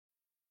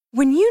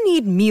When you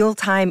need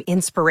mealtime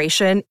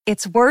inspiration,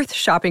 it's worth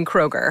shopping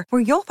Kroger,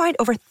 where you'll find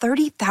over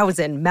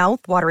 30,000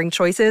 mouth-watering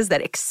choices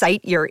that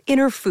excite your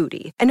inner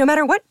foodie. And no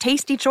matter what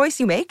tasty choice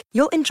you make,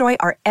 you'll enjoy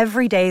our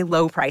everyday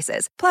low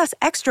prices, plus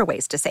extra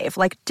ways to save,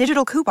 like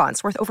digital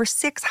coupons worth over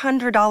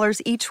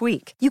 $600 each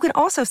week. You can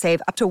also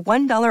save up to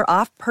 $1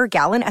 off per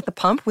gallon at the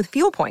pump with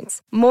fuel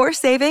points. More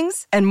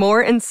savings and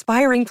more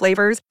inspiring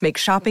flavors make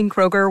shopping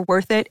Kroger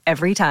worth it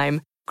every time.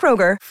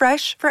 Kroger,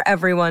 fresh for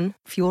everyone.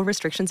 Fuel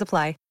restrictions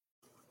apply.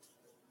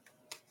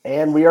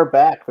 And we are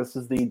back. This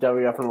is the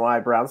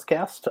WFNY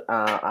BrownsCast.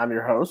 I'm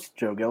your host,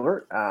 Joe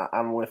Gilbert.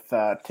 I'm with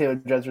Taylor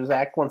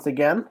Jezerzak once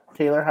again.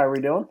 Taylor, how are we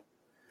doing?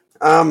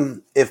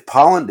 If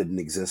pollen didn't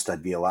exist,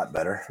 I'd be a lot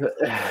better.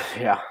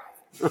 Yeah.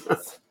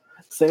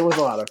 Same with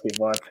a lot of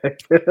people, I think.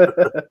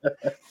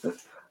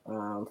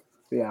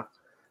 Yeah.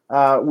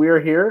 We are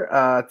here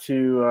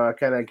to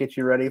kind of get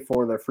you ready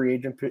for the free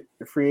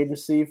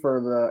agency for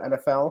the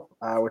NFL,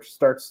 which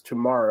starts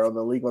tomorrow.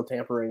 The legal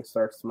tampering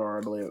starts tomorrow,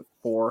 I believe, at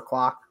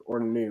 4:00 or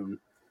noon.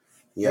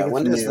 Yeah,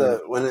 when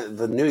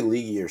the new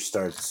league year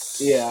starts?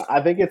 Yeah,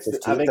 I think it's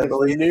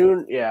 15th,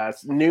 noon. Yeah,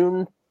 it's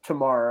noon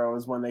tomorrow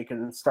is when they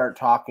can start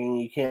talking.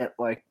 You can't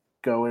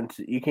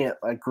you can't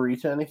agree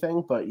to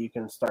anything, but you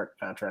can start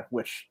contract,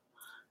 which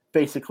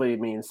basically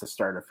means to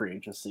start a free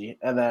agency.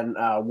 And then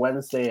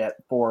Wednesday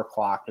at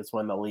 4:00 is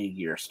when the league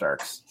year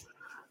starts.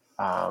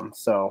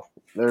 So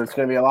there's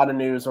going to be a lot of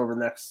news over the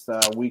next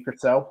week or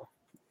so.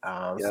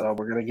 So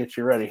we're going to get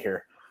you ready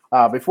here.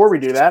 Before we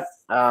do that,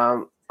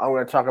 I'm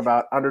going to talk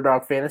about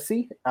Underdog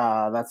Fantasy.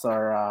 That's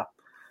our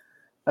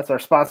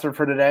sponsor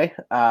for today.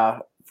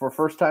 For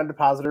first-time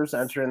depositors,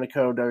 enter in the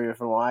code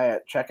WFNY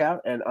at checkout,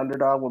 and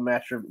Underdog will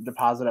match your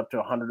deposit up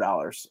to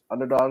 $100.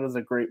 Underdog is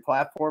a great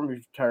platform if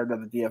you're tired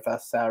of the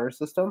DFS salary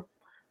system.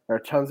 There are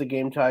tons of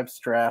game types,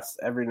 drafts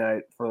every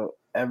night for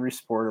every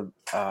sport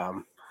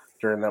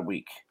during that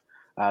week.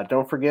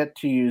 Don't forget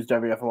to use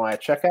WFNY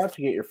at checkout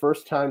to get your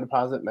first-time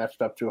deposit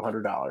matched up to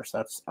 $100.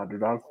 That's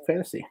Underdog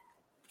Fantasy.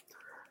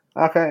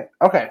 Okay.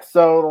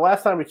 So the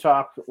last time we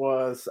talked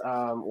was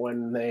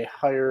when they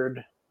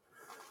hired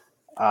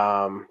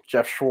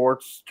Jim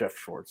Schwartz.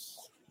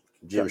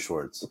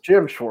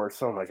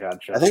 Oh my God.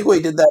 I think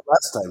we did that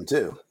last time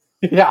too.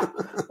 Yeah.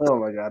 Oh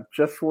my God.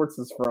 Jeff Schwartz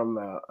is from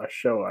a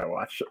show I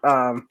watch.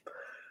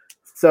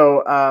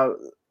 So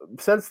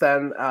since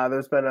then,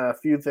 there's been a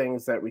few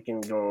things that we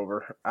can go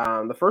over.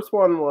 The first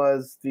one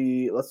was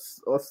let's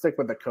stick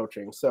with the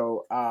coaching.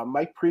 So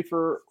Mike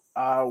Prefer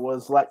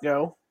was let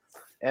go,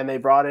 and they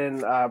brought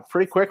in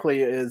pretty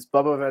quickly is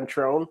Bubba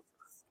Ventrone,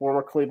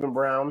 former Cleveland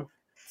Brown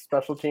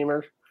special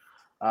teamer.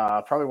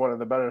 Probably one of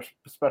the better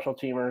special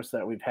teamers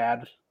that we've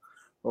had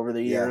over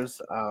the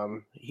years.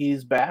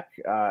 He's back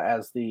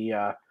as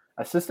the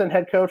assistant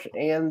head coach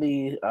and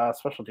the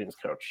special teams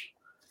coach.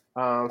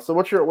 So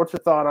what's your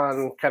thought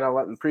on kind of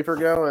letting Prefer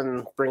go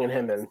and bringing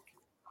him in?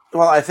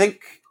 Well, I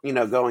think,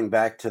 going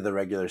back to the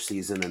regular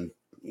season, and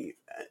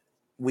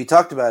we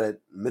talked about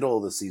it middle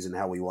of the season,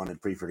 how we wanted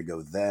Prefer to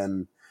go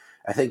then.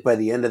 I think by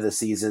the end of the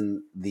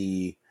season,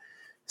 the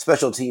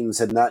special teams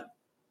had not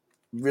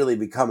really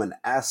become an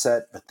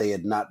asset, but they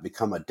had not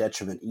become a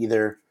detriment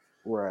either.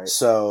 Right.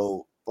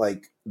 So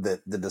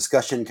the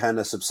discussion kind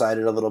of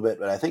subsided a little bit,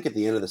 but I think at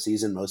the end of the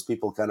season, most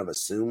people kind of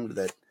assumed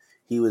that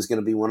he was going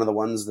to be one of the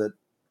ones that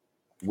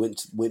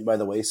went by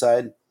the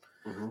wayside.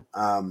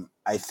 Mm-hmm.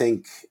 I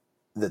think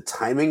the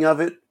timing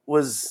of it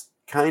was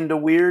kind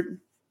of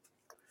weird.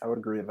 I would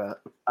agree with that.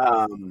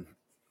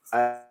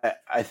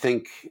 I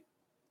think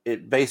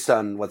it, based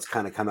on what's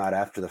kind of come out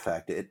after the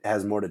fact, it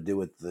has more to do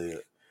with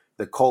the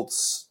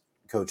Colts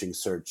coaching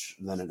search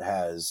than it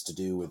has to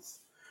do with,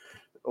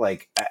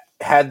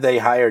 had they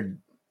hired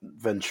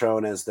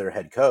Ventrone as their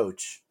head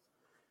coach,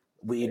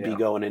 we'd be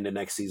going into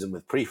next season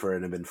with Prefer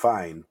and have been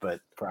fine. But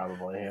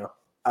probably,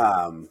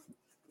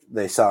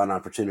 they saw an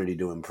opportunity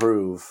to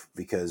improve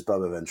because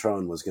Bubba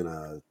Ventrone was going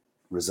to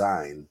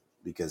resign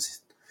because,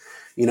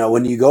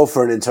 when you go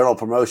for an internal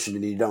promotion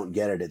and you don't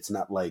get it, it's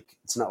not like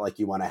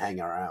you want to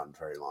hang around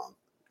very long.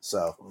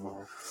 So,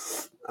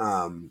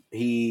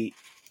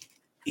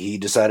 he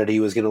decided he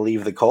was going to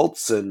leave the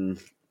Colts, and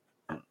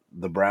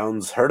the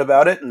Browns heard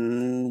about it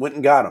and went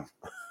and got him.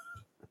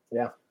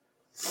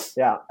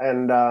 Yeah,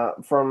 and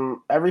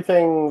from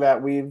everything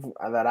that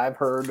I've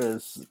heard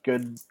is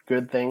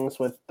good things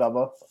with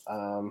Bubba.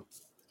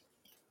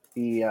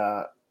 He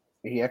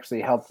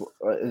actually helped.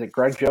 Is it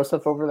Greg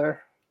Joseph over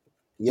there?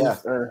 Yeah,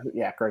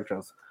 Greg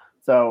Joseph.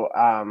 So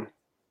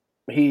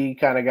he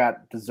kind of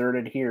got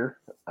deserted here,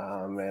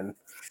 and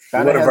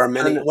one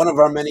of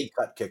our many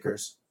cut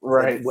kickers.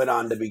 Right, went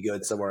on to be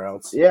good somewhere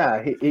else.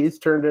 Yeah, he's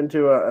turned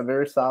into a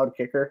very solid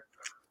kicker.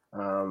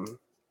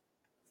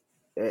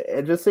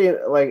 It just seemed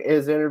like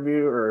his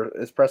interview or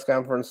his press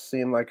conference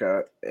seemed like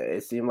a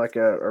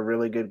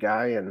really good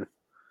guy, and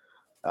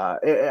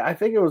I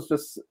think it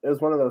was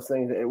one of those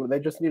things. They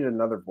just needed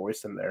another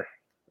voice in there.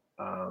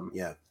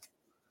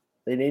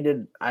 They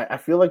needed. I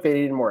feel like they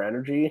needed more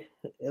energy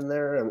in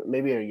there, and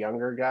maybe a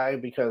younger guy,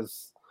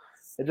 because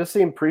it just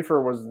seemed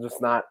Prefer was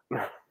just not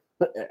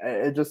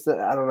It just,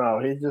 I don't know.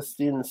 He just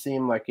didn't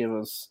seem like it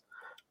was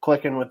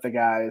clicking with the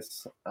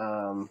guys.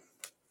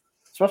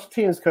 Special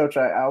teams coach,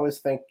 I always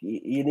think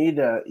you need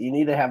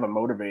to have a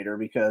motivator,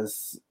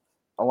 because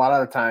a lot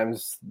of the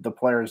times the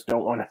players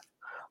don't want to,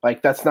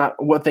 like, that's not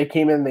what they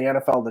came in the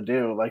NFL to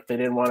do. Like, they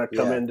didn't want to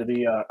come in to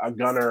be a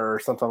gunner or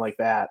something like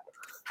that.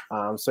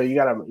 So you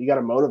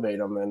gotta motivate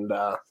them, and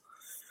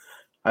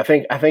I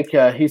think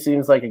he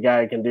seems like a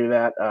guy who can do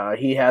that.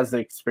 He has the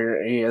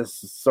experience. He has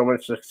so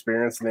much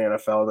experience in the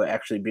NFL to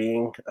actually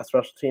being a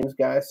special teams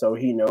guy, so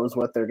he knows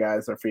what their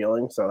guys are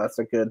feeling. So that's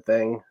a good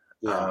thing.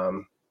 Yeah.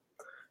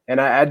 And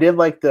I did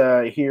like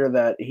to hear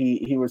that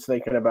he was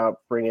thinking about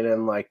bringing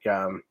in like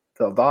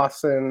Phil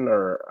Dawson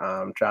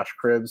or Josh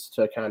Cribbs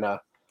to kind of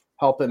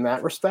help in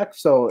that respect.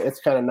 So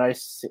it's kind of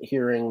nice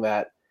hearing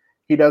that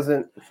he's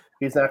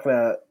not going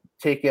to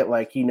take it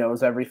like he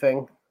knows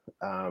everything.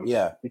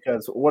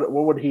 Because what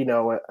would he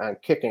know on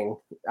kicking?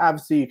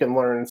 Obviously, you can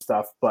learn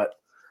stuff, but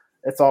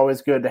it's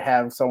always good to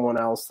have someone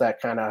else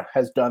that kind of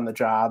has done the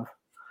job.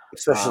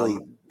 Especially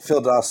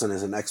Phil Dawson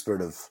is an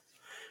expert of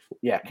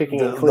kicking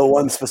the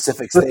one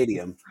specific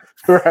stadium.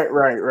 Right.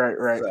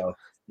 So,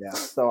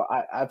 So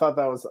I thought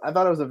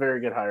it was a very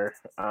good hire.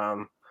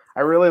 I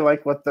really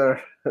like what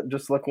they're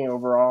just looking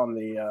overall on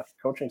the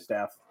coaching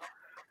staff.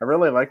 I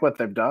really like what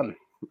they've done.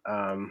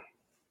 The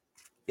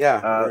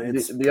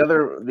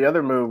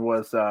other move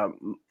was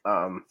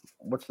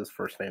what's his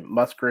first name?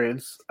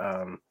 Musgraves.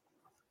 I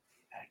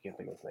can't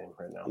think of his name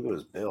right now. I think it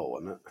was Bill,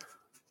 wasn't it?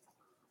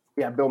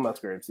 Yeah, Bill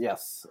Musgraves.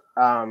 Yes.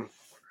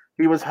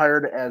 He was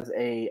hired as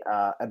a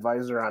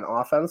advisor on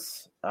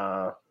offense.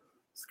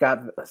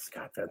 Scott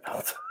Van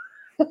Pelt.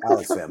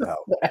 Alex Van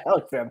Pelt.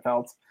 Alex Van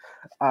Pelt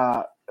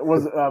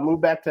was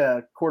moved back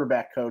to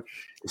quarterback coach.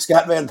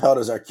 Scott Van Pelt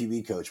is our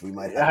QB coach. We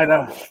might have. I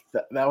know.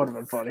 That would have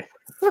been funny.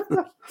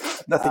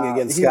 Nothing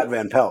against Scott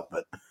Van Pelt,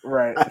 but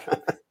right.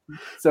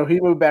 So he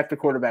moved back to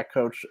quarterback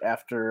coach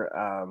after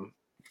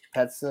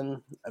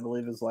Petson, I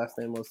believe his last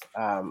name was,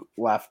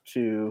 left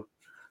to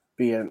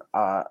be in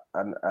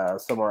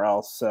somewhere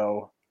else.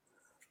 So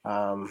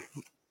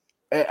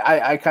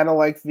I kind of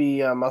like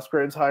the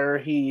Musgraves hire.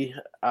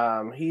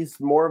 He's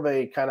more of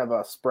a kind of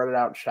a spread it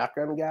out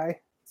shotgun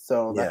guy.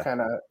 So that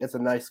kind of, it's a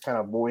nice kind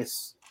of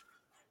voice,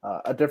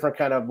 a different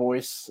kind of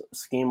voice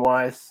scheme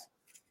wise.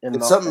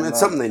 It's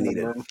something they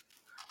needed.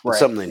 Right.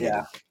 Something they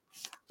needed.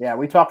 Yeah,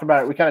 we talked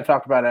about it. We kind of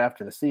talked about it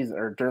after the season,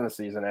 or during the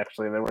season,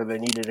 actually, where they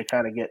needed to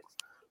kind of get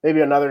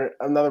maybe another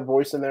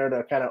voice in there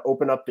to kind of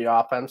open up the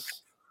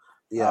offense,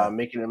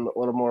 making it a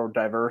little more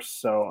diverse.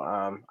 So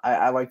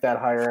I like that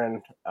hire,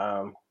 and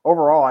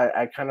overall,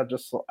 I kind of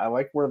just I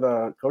like where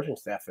the coaching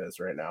staff is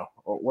right now.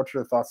 What's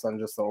your thoughts on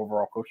just the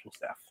overall coaching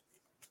staff?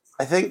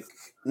 I think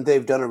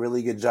they've done a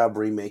really good job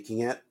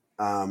remaking it.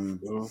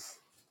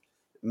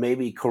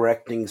 Maybe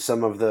correcting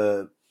some of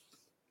the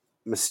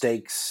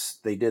mistakes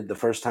they did the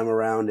first time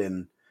around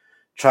in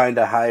trying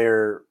to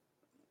hire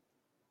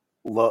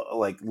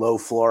low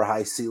floor,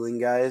 high ceiling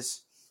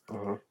guys.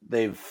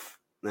 They've,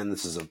 and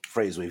this is a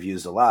phrase we've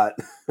used a lot,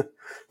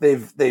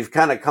 they've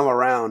kind of come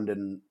around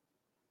and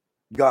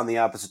gone the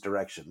opposite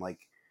direction. Like,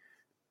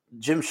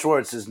 Jim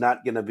Schwartz is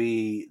not going to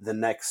be the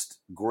next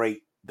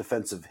great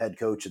defensive head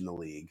coach in the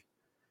league.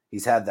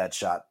 He's had that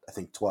shot, I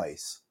think,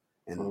 twice,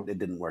 and it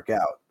didn't work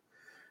out.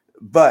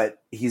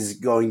 But he's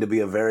going to be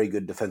a very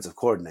good defensive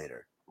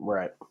coordinator.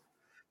 Right.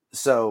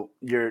 So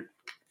your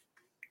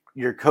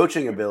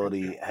coaching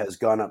ability has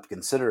gone up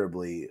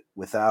considerably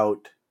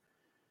without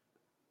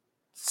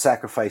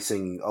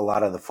sacrificing a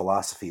lot of the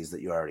philosophies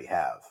that you already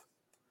have.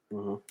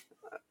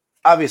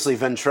 Obviously,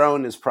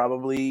 Ventrone is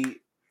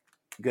probably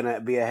going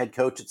to be a head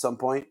coach at some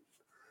point.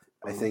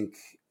 I think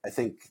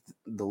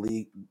the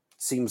league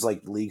seems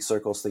like the league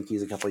circles think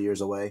he's a couple of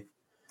years away.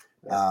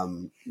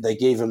 They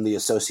gave him the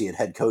associate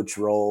head coach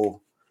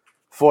role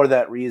for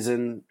that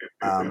reason,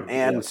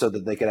 and so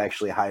that they could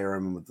actually hire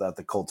him without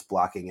the Colts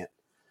blocking it.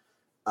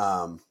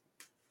 I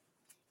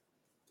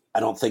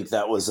don't think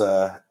that was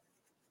a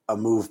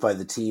move by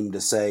the team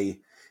to say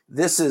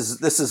this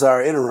is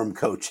our interim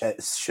coach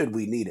should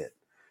we need it.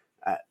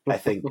 I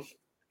think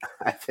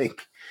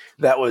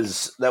that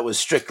was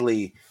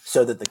strictly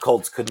so that the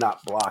Colts could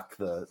not block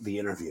the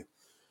interview.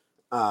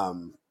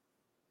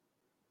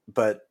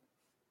 But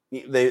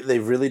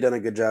they've really done a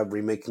good job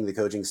remaking the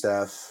coaching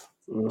staff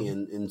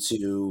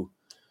into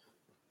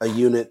a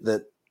unit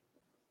that,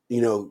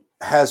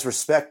 has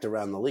respect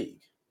around the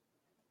league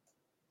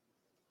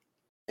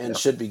and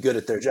should be good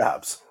at their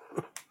jobs.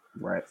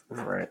 Right.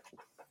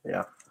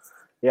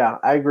 Yeah,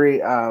 I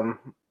agree.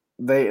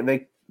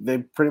 They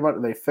pretty much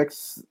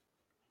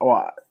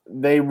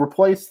they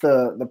replaced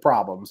the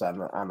problems on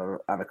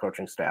the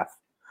coaching staff.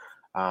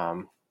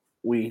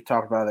 We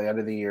talked about at the end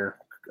of the year.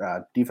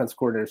 Defense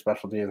coordinator,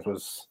 special teams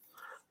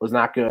was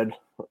not good,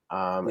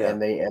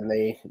 and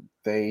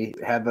they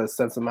had the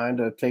sense of mind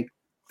to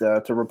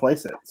to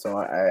replace it. So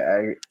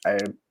I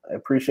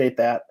appreciate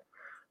that.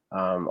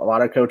 A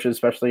lot of coaches,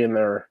 especially in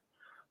their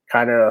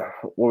kind of,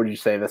 what would you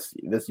say, this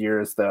year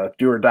is the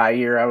do or die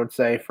year, I would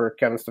say, for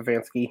Kevin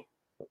Stefanski.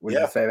 Would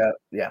you say that?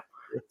 Yeah.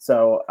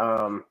 So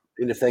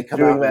And if they come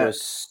doing out and go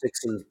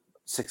that,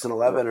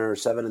 6-11 or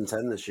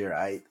 7-10 this year,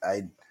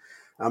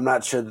 I'm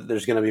not sure that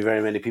there's going to be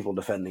very many people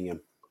defending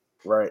him.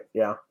 right?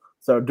 Yeah.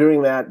 So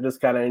doing that just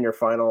kind of in your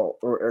final,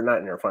 or not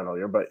in your final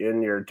year, but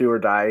in your do or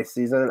die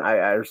season,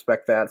 I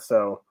respect that.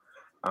 So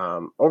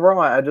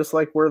overall, I just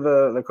like where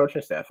the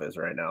coaching staff is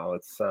right now.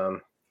 It's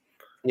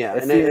Yeah,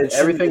 it and seems it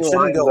everything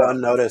shouldn't lines go up.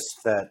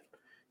 unnoticed that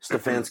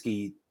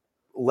Stefanski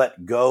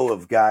let go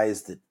of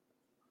guys that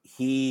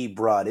he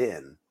brought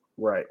in.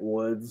 Right,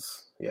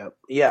 Woods. Yep.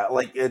 Yeah,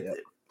 like Yep.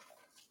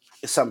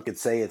 some could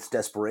say it's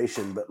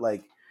desperation, but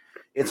like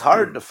it's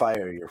hard to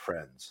fire your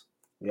friends.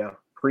 Yeah.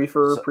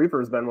 So,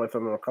 Prefer's been with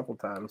him a couple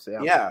times.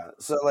 Yeah. yeah,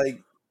 so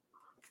like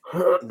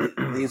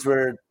these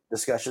were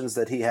discussions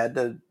that he had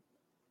to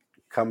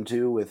come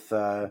to with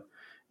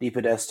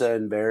DePodesta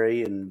and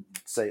Barry and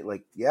say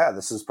like, yeah,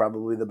 this is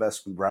probably the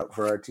best route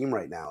for our team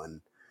right now,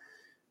 and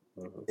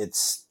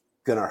it's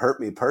gonna hurt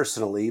me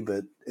personally,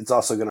 but it's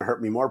also gonna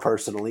hurt me more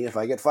personally if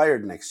I get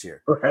fired next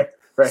year. Right.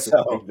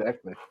 So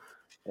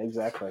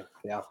Exactly.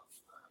 Yeah.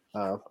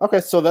 Okay,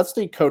 so that's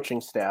the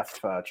coaching staff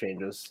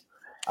changes.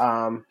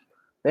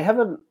 They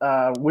haven't.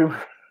 We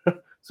were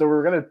so we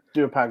were gonna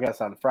do a podcast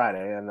on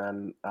Friday, and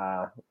then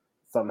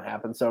something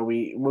happened, so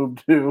we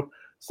moved to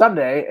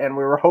Sunday, and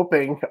we were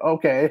hoping,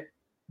 okay,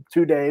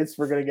 2 days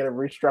we're gonna get a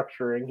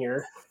restructuring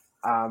here.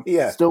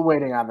 yeah, Still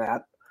waiting on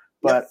that,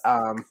 but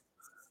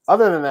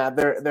other than that,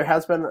 there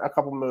has been a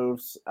couple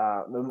moves.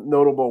 The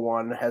notable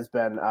one has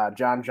been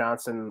John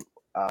Johnson.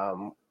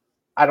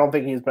 I don't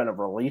think he's been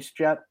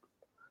released yet.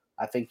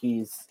 I think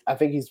he's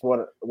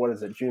what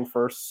is it, June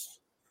 1st?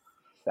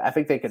 I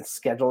think they can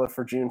schedule it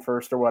for June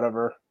 1st or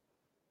whatever.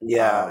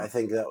 yeah, I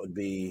think that would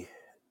be.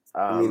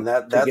 I mean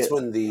that's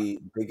when the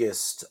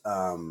biggest.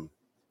 The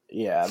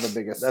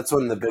biggest. That's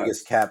when the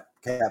biggest cap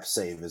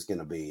save is going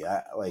to be.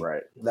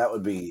 Right. That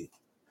would be.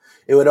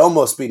 It would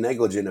almost be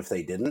negligent if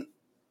they didn't.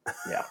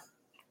 Yeah.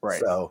 Right.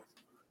 So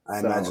I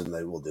imagine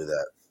they will do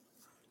that.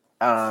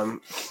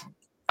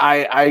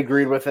 I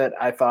agreed with it.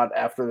 I thought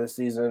after the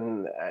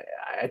season,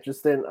 I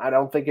just didn't. I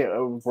don't think it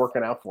was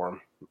working out for him.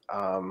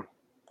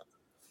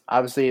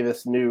 Obviously,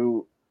 this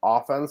new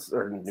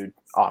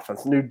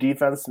new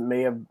defense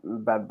may have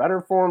been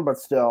better for him, but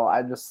still,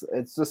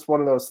 it's just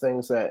one of those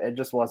things that it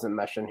just wasn't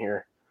meshing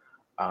here.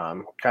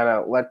 Kind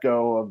of let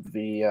go of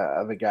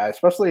the guy,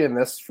 especially in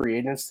this free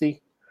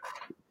agency.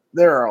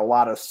 There are a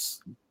lot of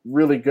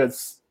really good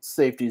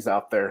safeties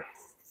out there.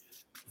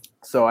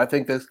 So I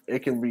think he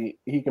can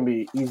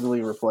be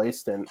easily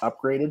replaced and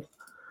upgraded.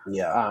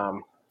 Yeah.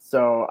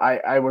 So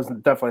I was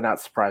definitely not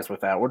surprised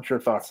with that. What's your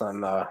thoughts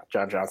on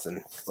John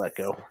Johnson let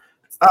go?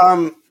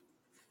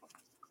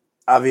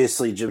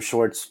 Obviously Jim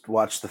Schwartz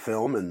watched the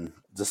film and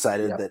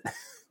decided that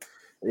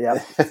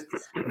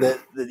that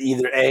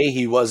either A,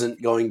 he wasn't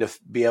going to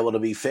be able to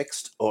be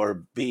fixed,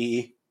 or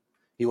B,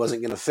 he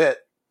wasn't going to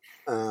fit.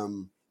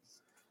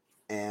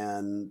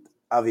 And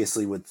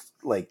obviously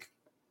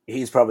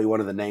he's probably one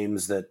of the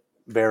names that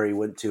Barry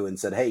went to and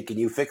said, hey, can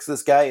you fix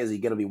this guy? Is he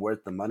going to be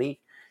worth the money?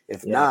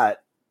 If not,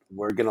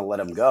 we're going to let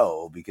him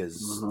go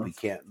because we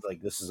can't,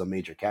 this is a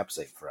major cap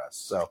save for us.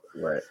 So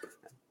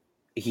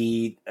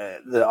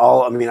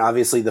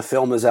obviously the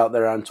film is out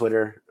there on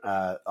Twitter,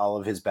 all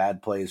of his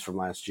bad plays from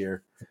last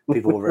year.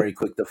 People were very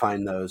quick to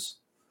find those.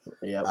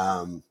 Yeah.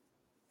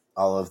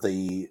 All of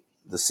the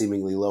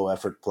seemingly low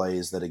effort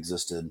plays that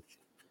existed.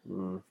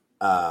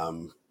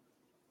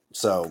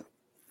 So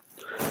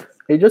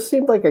he just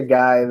seemed like a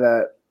guy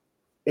that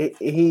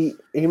he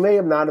may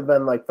have not have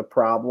been like the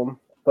problem,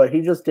 but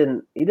he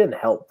didn't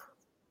help.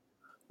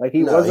 Like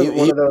he wasn't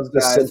one of those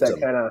guys that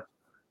kind of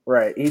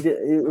he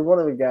was one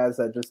of the guys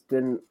that just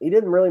didn't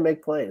really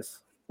make plays.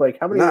 Like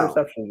how many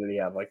interceptions did he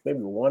have? Like maybe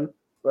one?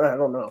 I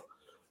don't know.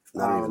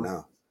 Not even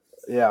know.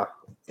 Yeah,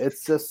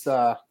 it's just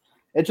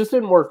it just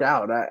didn't work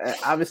out.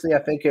 Obviously, I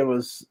think it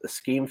was a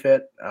scheme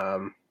fit.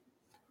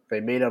 They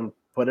made him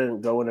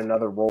go in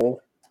another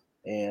role,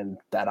 and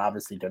that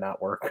obviously did not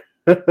work.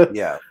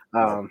 Yeah.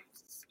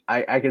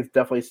 I could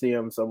definitely see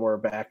him somewhere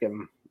back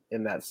in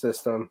that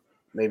system,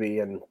 maybe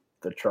in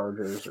the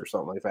Chargers or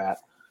something like that.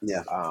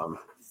 Yeah.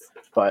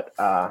 But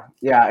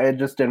it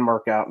just didn't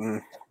work out,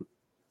 and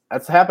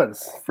that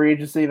happens. Free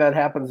agency, that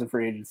happens in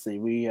free agency.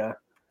 We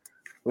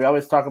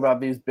always talk about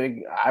these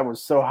big. I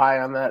was so high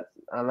on that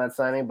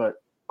signing, but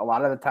a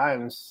lot of the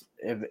times,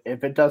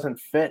 if it doesn't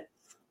fit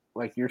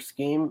like your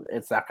scheme,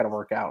 it's not going to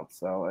work out.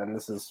 So, and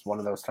this is one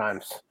of those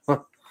times.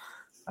 Other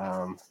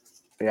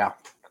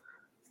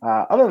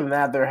than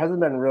that, there hasn't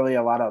been really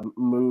a lot of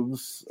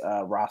moves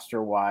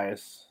roster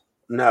wise.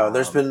 No,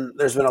 there's been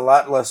a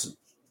lot less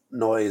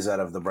noise out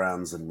of the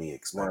Browns than me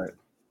expected. Right.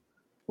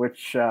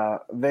 Which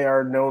they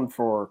are known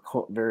for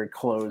very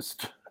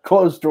closed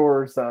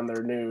doors on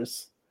their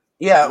news.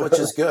 Yeah, which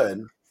is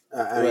good.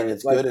 I mean,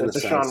 it's good in the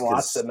sense. Deshaun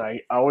Watson, I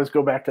always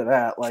go back to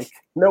that. Like,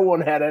 no one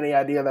had any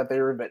idea that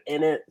they were even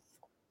in it,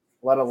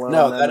 let alone.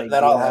 No,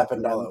 that all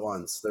happened all at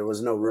once. There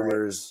was no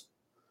rumors.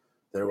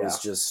 Right. There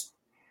was just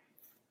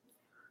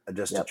a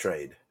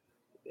trade.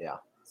 Yeah.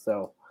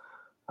 So,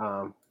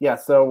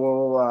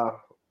 So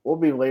we'll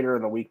be later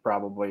in the week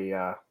probably.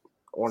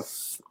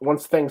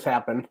 Once things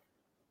happen,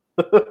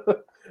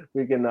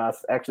 we can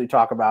actually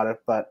talk about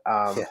it. But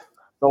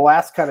the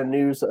last kind of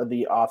news of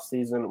the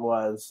offseason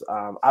was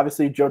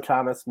obviously Joe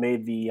Thomas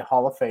made the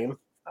Hall of Fame.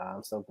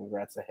 So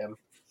congrats to him.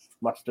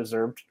 Much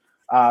deserved.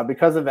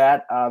 Because of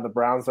that, the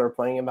Browns are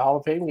playing in the Hall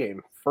of Fame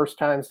game. First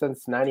time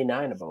since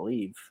 '99, I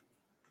believe.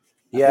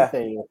 I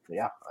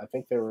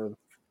think they were.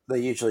 They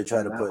usually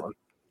try to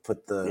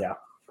put the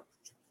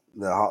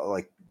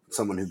like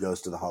someone who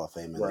goes to the Hall of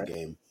Fame in the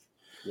game.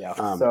 Yeah.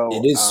 So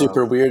it is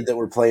super weird that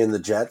we're playing the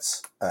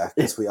Jets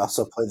because we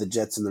also play the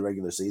Jets in the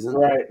regular season.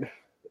 Right.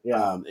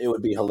 Yeah. It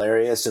would be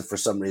hilarious if for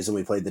some reason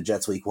we played the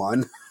Jets week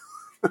 1.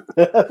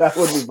 That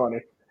would be funny.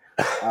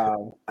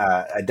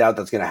 I doubt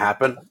that's going to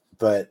happen,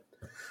 but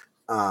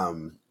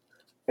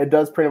it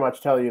does pretty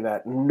much tell you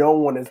that no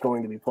one is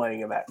going to be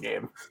playing in that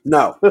game.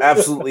 No,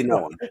 absolutely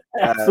no one.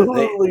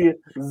 Absolutely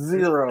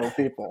zero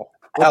people.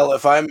 Hell,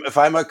 if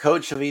I'm a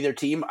coach of either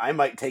team, I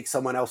might take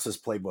someone else's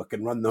playbook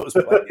and run those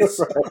plays.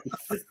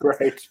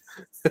 Right.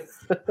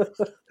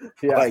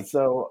 Yeah.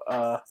 So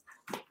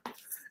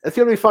it's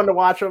gonna be fun to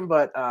watch them,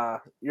 but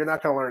you're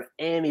not gonna learn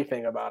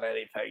anything about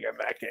anything in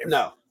that game.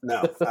 No.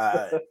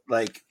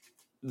 Like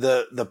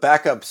the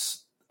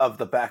backups of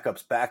the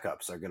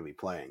backups are gonna be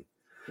playing.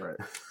 Right.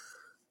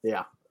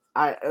 Yeah.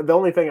 The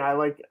only thing I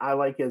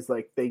like is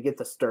like they get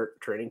to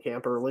start training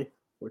camp early,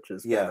 which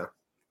is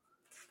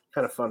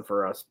kind of fun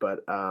for us.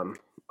 But other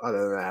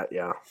than that,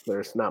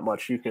 there's not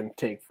much you can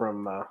take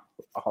from a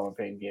Hall of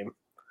Fame game.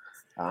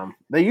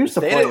 They used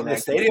to play in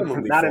that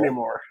stadium, not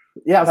anymore.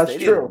 Yeah, that's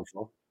true.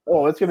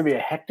 Oh, it's going to be a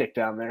hectic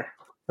down there.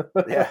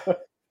 Yeah,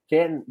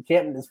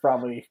 Canton is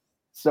probably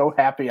so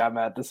happy on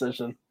that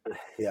decision.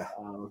 Yeah.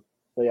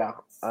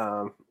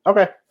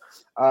 Okay.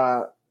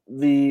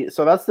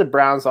 So that's the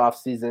Browns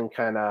offseason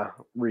kind of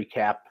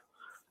recap.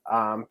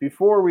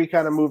 Before we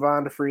kind of move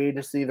on to free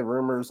agency, the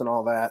rumors and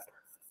all that,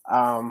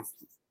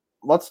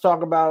 let's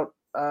talk about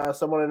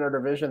someone in our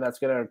division that's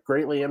going to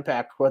greatly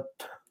impact what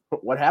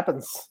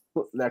happens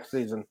next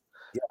season.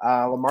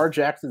 Lamar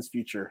Jackson's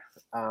future.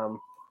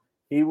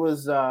 He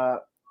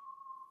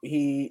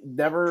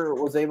never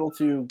was able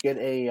to get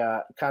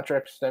a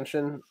contract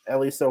extension, at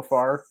least so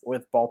far,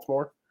 with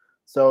Baltimore.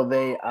 So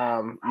they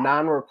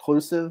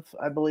non-reclusive,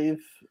 I believe,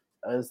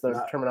 is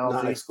the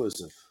terminology.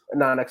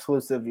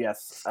 Non-exclusive,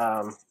 yes.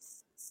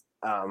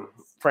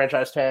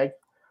 Franchise tag.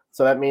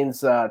 So that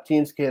means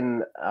teams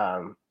can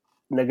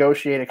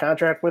negotiate a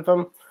contract with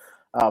them.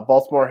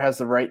 Baltimore has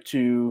the right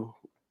to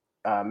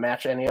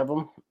match any of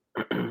them,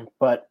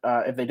 but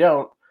if they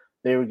don't,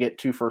 they would get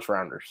 2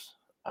 first-rounders.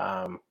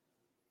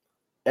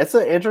 It's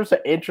an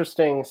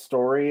interesting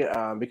story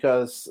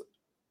because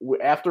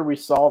after we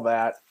saw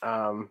that,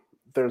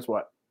 there's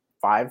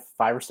 5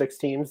 or 6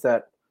 teams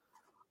that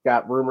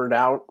got rumored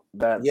out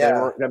that they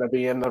weren't going to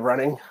be in the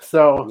running.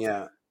 So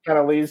kind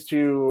of leads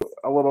to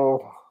a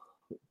little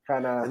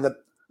kind of. And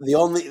the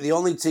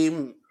only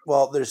team,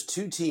 well, there's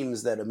 2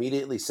 teams that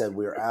immediately said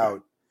we're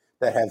out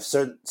that have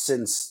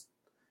since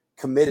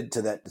committed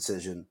to that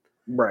decision.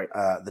 Right.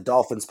 The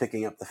Dolphins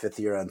picking up the 5th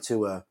year on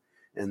Tua,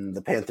 and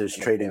the Panthers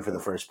trading for the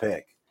first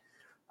pick.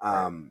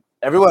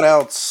 Everyone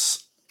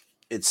else,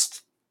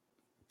 it's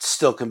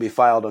still can be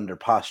filed under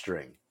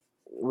posturing.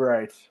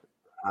 Right.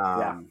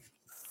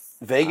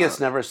 Vegas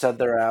never said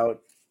they're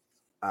out.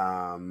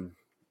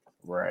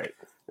 Right.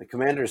 The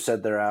Commanders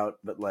said they're out,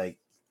 but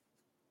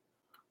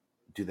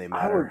do they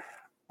matter?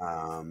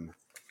 The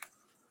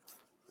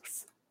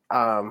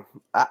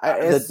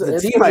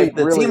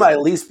team I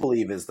least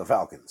believe is the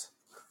Falcons.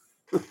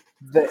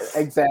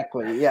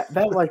 Exactly. Yeah,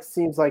 that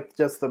seems like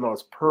just the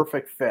most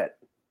perfect fit.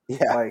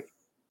 Yeah.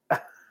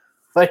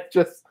 It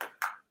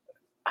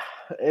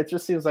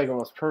just seems like the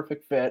most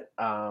perfect fit.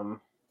 I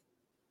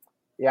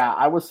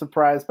was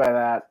surprised by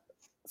that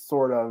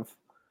sort of.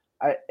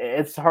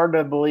 It's hard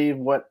to believe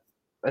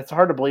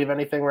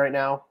anything right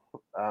now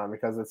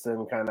because it's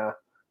in kind of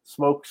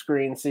smoke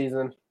screen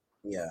season.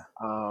 Yeah.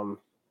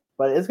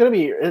 But that's going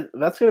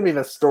to be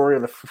the story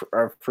of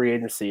free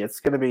agency.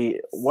 It's going to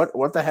be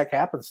what the heck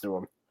happens to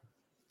him,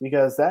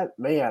 because that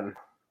man,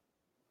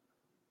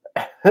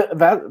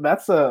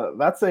 that's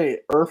a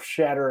earth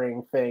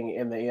shattering thing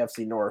in the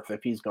AFC North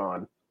if he's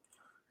gone.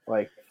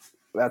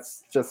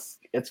 That's just,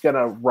 it's going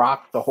to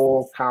rock the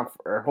whole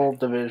whole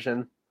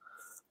division.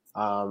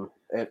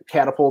 It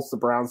catapults the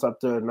Browns up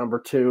to number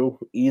 2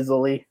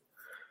 easily.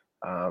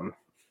 And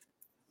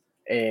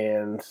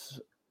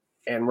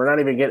we're not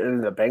even getting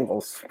into the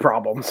Bengals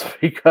problems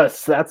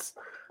because that's,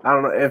 I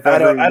don't know if I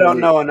don't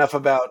know enough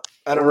about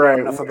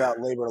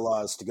labor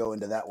laws to go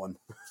into that one.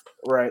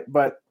 Right,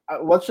 but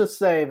let's just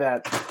say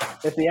that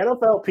if the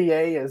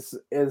NFLPA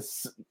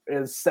is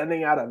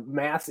sending out a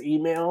mass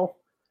email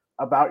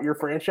about your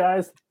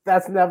franchise,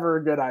 that's never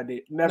a good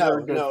idea. Never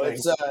a good thing.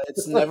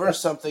 It's never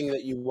something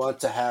that you want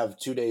to have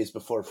 2 days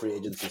before free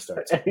agency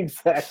starts.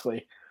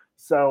 Exactly.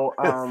 So,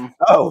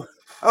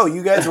 oh,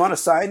 you guys want to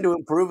sign to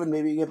improve and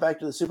maybe get back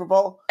to the Super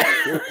Bowl?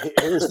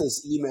 Here's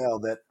this email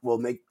that will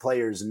make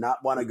players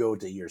not want to go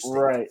to your state,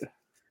 right.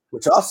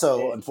 which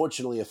also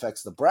unfortunately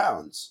affects the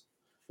Browns.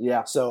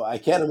 Yeah. So I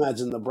can't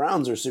imagine the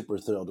Browns are super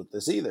thrilled with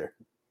this either.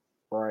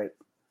 Right.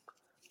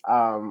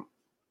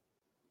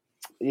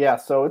 Yeah.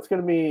 So it's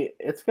gonna be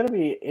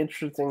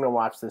interesting to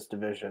watch this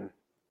division.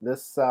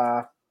 This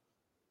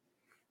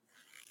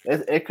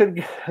it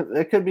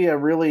could be a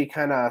really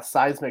kind of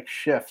seismic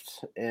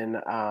shift in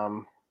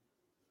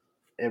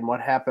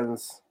what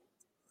happens.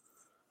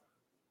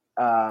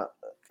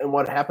 And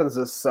what happens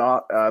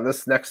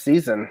this next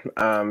season,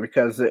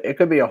 because it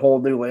could be a whole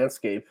new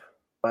landscape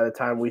by the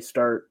time we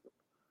start.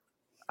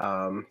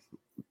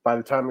 By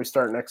the time we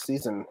start next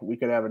season, we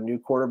could have a new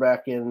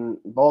quarterback in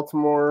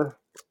Baltimore.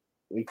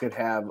 We could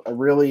have a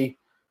really,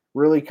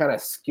 really kind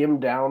of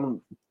skimmed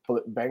down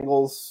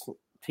Bengals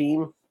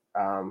team,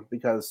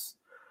 because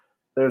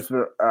there's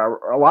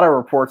a lot of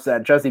reports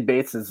that Jesse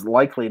Bates is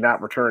likely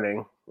not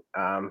returning.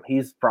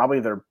 He's probably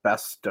their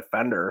best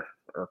defender,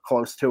 or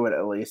close to it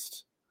at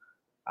least.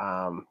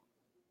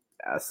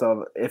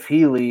 So if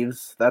he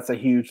leaves, that's a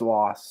huge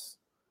loss.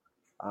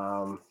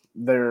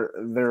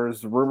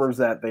 There's rumors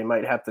that they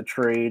might have to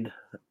trade.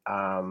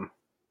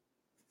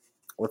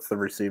 What's the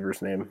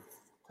receiver's name?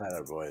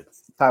 Tyler Boyd.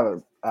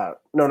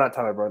 No, not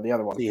Tyler Boyd. The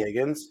other one. T.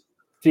 Higgins.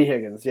 T.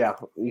 Higgins, yeah,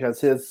 because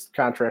his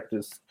contract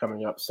is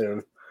coming up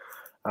soon.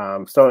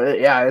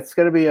 It's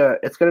gonna be a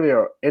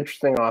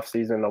interesting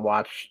offseason to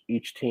watch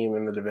each team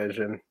in the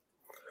division.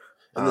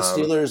 And the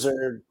Steelers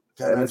are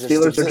are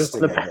just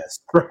the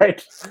best,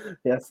 right?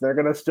 Yes, they're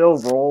gonna still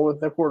roll with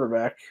the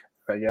quarterback,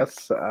 I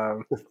guess.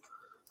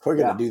 We're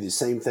gonna do the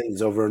same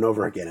things over and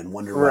over again and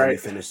wonder why we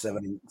finish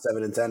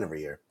 7-10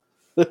 every year.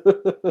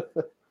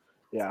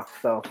 Yeah,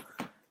 so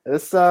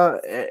this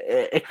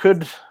it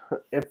could,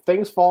 if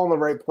things fall in the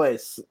right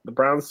place, the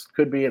Browns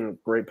could be in a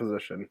great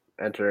position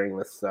entering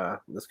this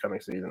coming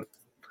season.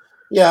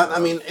 Yeah, I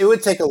mean, it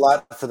would take a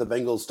lot for the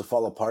Bengals to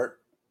fall apart.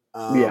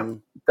 Yeah,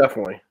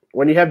 definitely.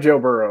 When you have Joe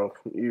Burrow,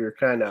 you're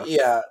kind of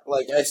I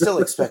still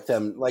expect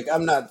them. Like,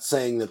 I'm not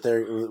saying that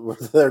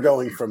they're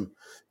going from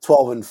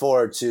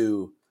 12-4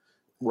 to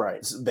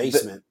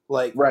basement.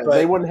 But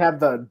they wouldn't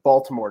have the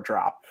Baltimore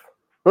drop.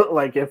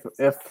 Like if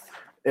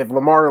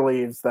Lamar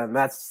leaves, then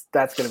that's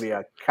going to be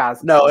a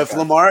cosmic. No, if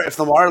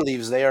Lamar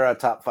leaves, they are a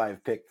top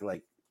 5 pick,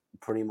 like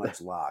pretty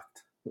much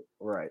locked.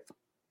 Right.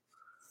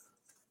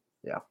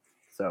 Yeah.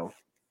 So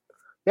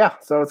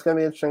it's going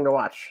to be interesting to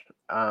watch.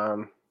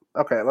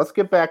 Okay, let's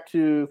get back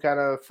to kind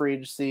of free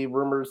agency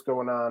rumors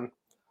going on.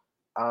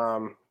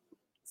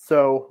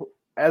 So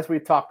as we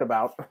talked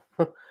about,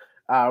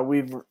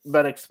 we've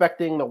been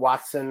expecting the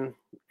Watson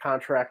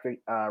contract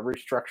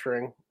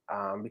restructuring,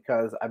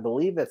 because I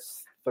believe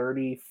it's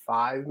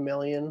 $35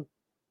 million,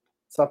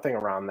 something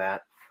around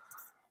that,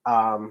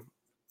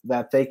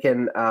 that they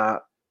can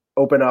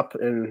open up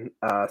in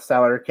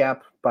salary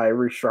cap by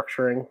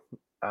restructuring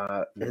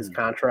his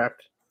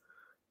contract.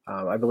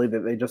 I believe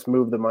that they just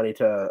moved the money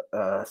to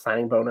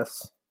signing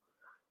bonus.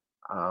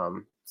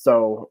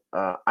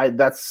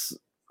 That's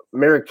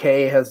Mary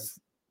Kay has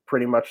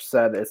pretty much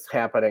said it's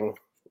happening.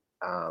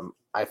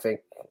 I think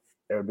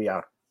it would be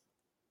a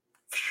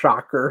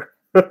shocker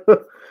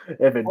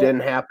if it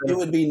didn't happen. It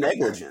would be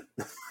negligent.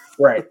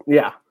 Right.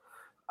 Yeah.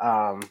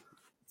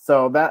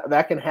 So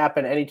that can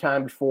happen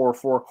anytime before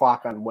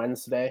 4:00 on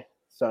Wednesday.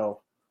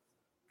 So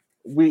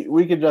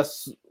you could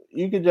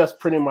just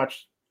pretty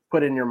much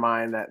put in your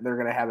mind that they're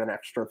going to have an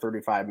extra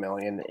 $35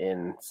 million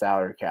in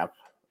salary cap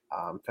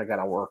to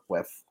kind of work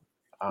with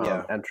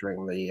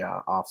entering the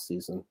off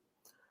season.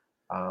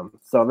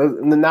 So there's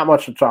not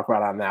much to talk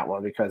about on that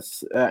one,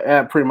 because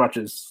it pretty much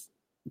is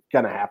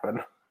going to happen.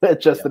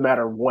 It's just a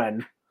matter of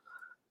when.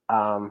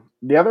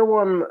 The other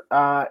one,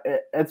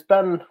 it's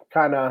been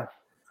kind of,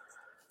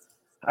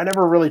 I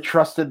never really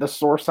trusted the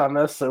source on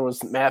this. It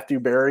was Matthew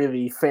Berry,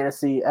 the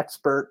fantasy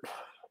expert,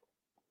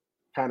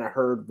 kind of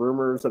heard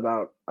rumors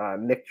about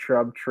Nick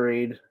Chubb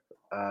trade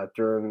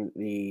during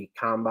the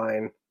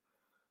combine.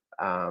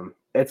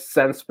 It's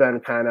since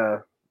been kind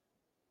of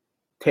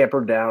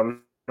tampered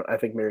down. I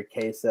think Mary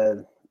Kay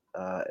said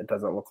it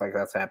doesn't look like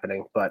that's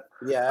happening, but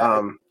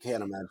I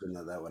can't imagine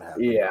that would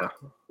happen. Yeah,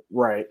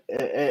 right.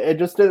 It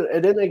just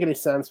didn't make any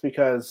sense,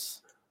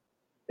 because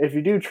if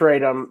you do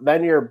trade him,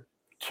 then you're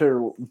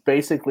to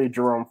basically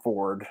Jerome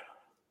Ford,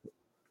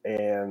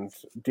 and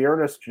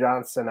Dearness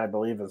Johnson, I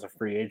believe, is a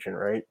free agent,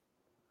 right?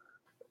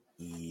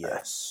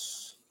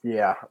 Yes.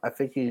 Yeah, I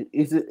think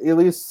he's at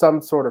least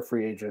some sort of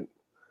free agent.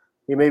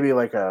 He may be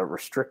like a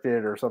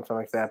restricted or something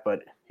like that,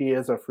 but he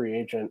is a free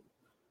agent.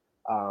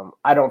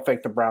 I don't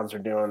think the Browns are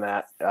doing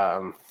that.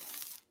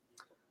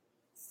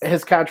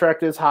 His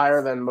contract is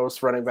higher than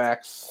most running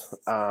backs.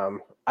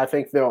 I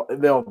think they'll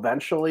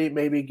eventually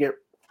maybe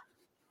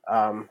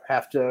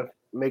have to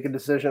make a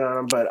decision on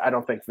him, but I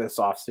don't think this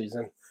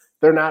offseason.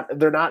 They're not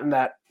in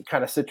that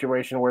kind of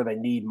situation where they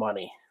need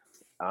money.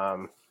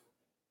 No.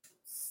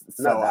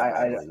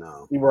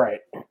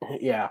 Right,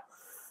 yeah.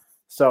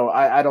 So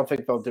I don't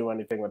think they'll do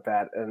anything with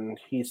that. And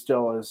he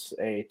still is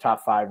a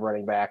top 5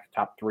 running back,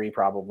 top 3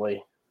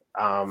 probably.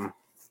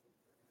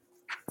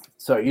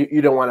 So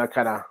you don't want to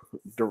kind of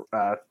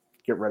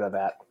get rid of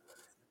that.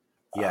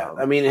 Yeah,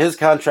 I mean his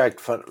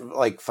contract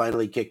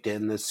finally kicked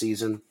in this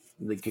season.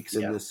 It kicks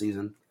in this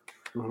season.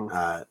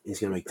 Mm-hmm. He's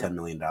going to make $10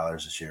 million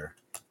this year.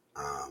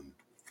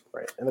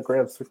 Right. In the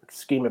grand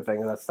scheme of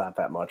things, that's not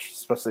that much,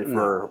 especially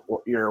for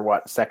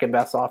your second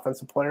best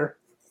offensive player,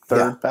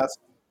 third best.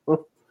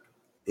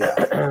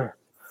 Yeah.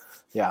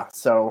 Yeah.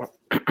 So,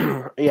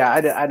 yeah,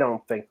 I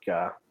don't think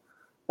that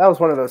was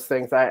one of those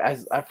things.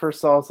 I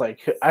first saw, I was like,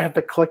 I have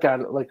to click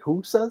on like,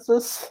 who says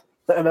this,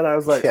 and then I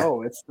was like,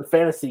 oh, it's the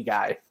fantasy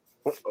guy.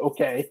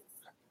 Okay,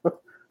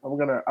 I'm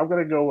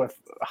gonna go with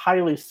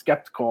highly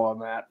skeptical on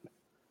that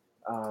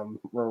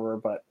rumor,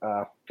 but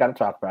got to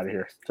talk about it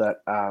here.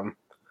 But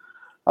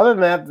other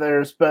than that,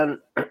 there's been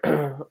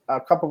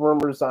a couple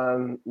rumors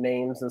on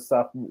names and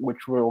stuff,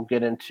 which we'll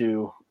get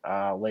into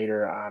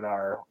later on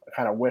our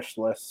kind of wish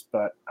list.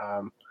 But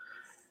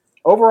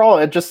overall,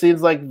 it just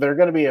seems like they're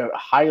going to be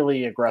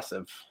highly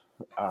aggressive.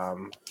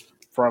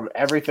 From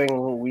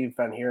everything we've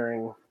been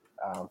hearing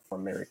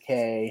from Mary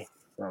Kay,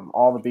 from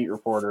all the beat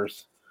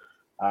reporters,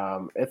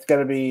 they're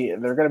going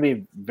to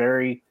be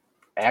very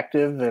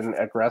active and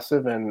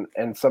aggressive, and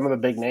some of the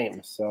big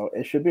names. So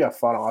it should be a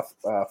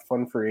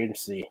fun free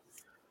agency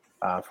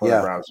for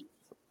the Browns.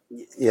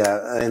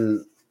 Yeah,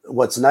 and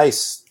what's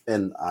nice,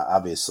 and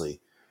obviously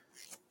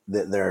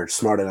they're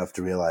smart enough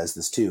to realize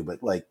this too,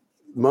 but like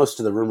most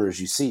of the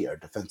rumors you see are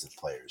defensive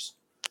players.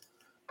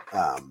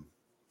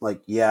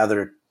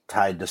 They're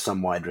tied to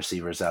some wide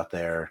receivers out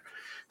there.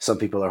 Some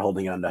people are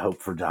holding on to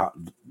hope for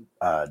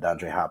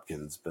DeAndre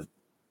Hopkins, but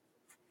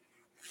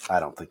I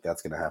don't think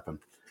that's going to happen.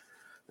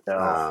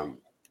 No.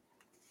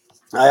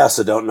 I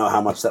also don't know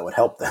how much that would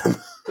help them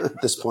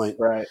at this point.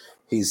 Right.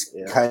 He's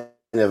kind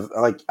of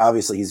like,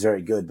 obviously he's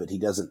very good, but he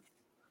doesn't.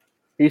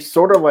 He's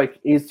sort of like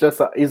he's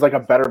like a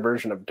better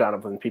version of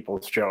Donovan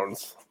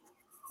Peoples-Jones.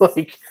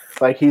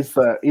 like he's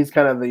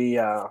kind of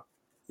the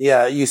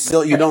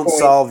you don't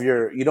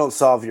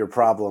solve your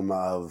problem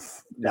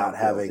of not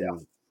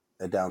having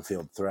a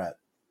downfield threat.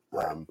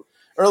 Right.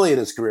 Early in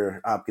his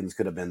career, Hopkins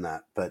could have been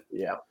that, but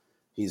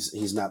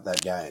he's not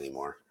that guy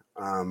anymore.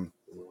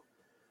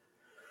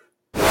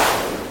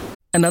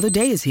 Another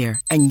day is here,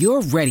 and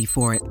you're ready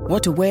for it.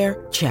 What to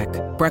wear? Check.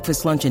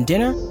 Breakfast, lunch, and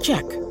dinner?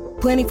 Check.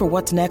 Planning for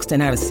what's next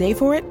and how to save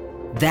for it?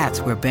 That's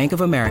where Bank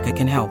of America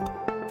can help.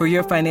 For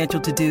your financial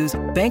to-dos,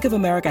 Bank of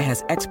America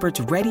has experts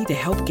ready to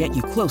help get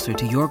you closer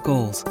to your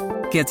goals.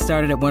 Get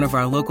started at one of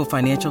our local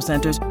financial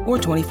centers or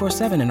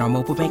 24/7 in our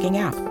mobile banking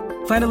app.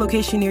 Find a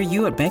location near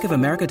you at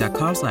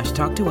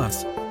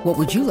bankofamerica.com/talktous. What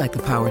would you like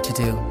the power to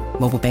do?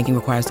 Mobile banking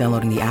requires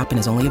downloading the app and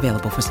is only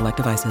available for select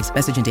devices.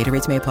 Message and data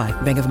rates may apply.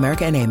 Bank of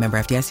America NA, member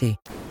FDIC.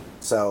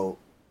 So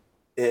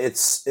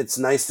it's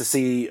nice to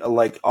see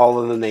like all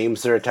of the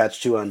names they're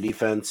attached to on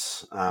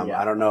defense.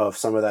 I don't know if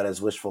some of that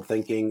is wishful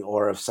thinking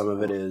or if some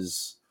of it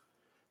is,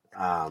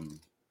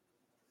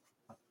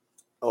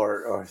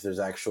 or if there's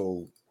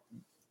actual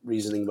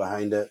reasoning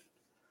behind it.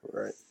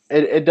 Right.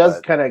 It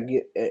does kind of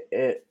get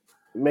it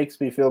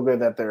makes me feel good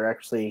that they're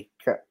actually,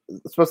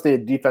 especially a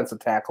defensive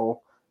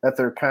tackle, that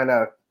they're kind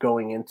of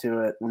going into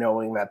it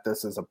knowing that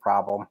this is a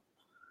problem.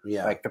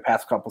 Yeah. Like the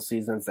past couple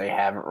seasons, they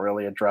haven't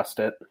really addressed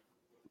it.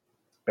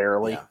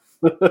 Barely.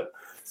 Yeah.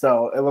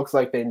 So it looks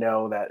like they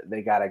know that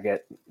they got to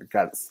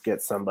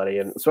get somebody,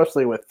 and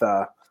especially with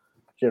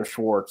Jim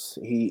Schwartz,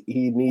 he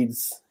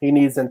needs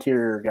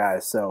interior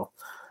guys. So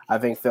I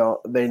think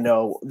they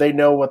know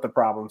what the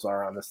problems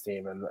are on this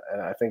team, and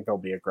I think they'll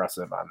be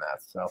aggressive on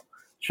that. So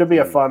should be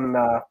a fun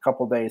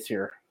couple days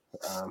here,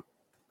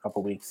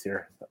 couple weeks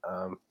here.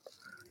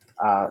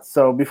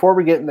 So before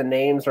we get into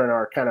names or in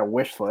our kind of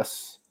wish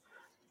lists,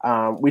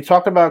 we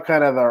talked about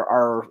kind of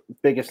our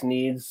biggest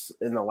needs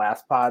in the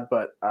last pod,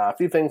 but a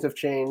few things have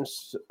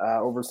changed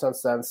over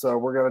since then. So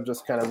we're going to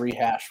just kind of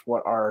rehash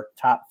what our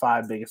top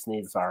 5 biggest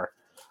needs are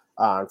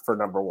for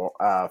number one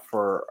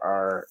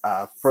for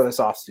this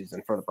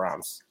offseason for the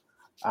Browns.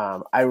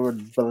 I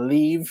would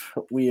believe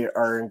we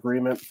are in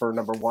agreement for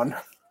number 1.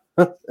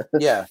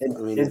 Yeah,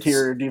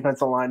 interior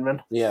defensive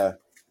lineman. Yeah.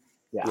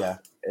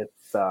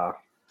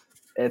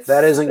 It's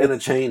that isn't going to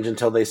change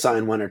until they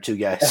sign 1 or 2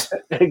 guys.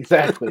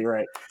 Exactly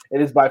right.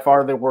 It is by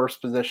far the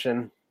worst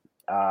position.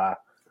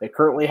 They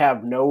currently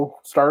have no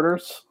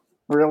starters,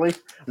 really.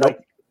 Nope.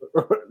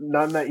 Like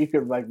none that you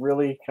could like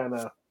really kind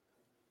of.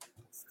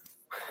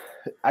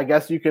 I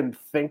guess you can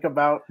think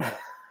about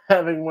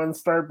having one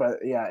start,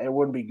 but yeah, it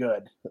wouldn't be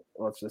good.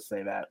 Let's just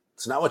say that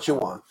it's not what you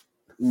want.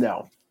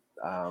 No.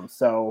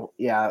 So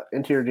yeah,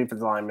 interior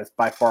defensive lineman is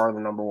by far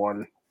the number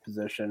 1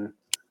 position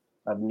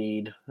of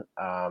need,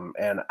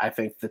 and I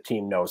think the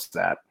team knows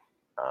that.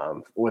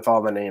 With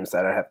all the names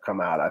that have come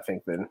out, I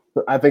think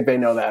they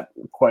know that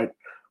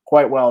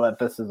quite well that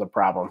this is a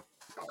problem.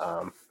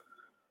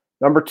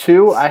 Number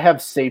 2, I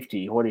have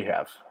safety. What do you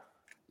have?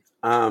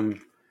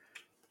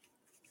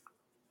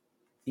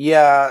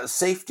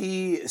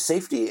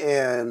 Safety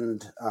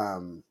and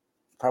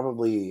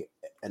probably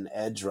an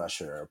edge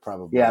rusher, or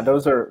probably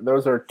those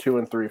are 2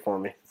 and 3 for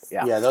me.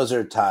 Yeah, those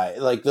are tied.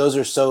 Like those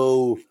are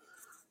so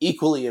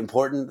equally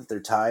important that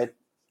they're tied.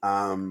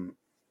 And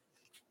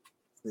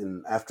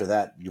after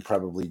that, you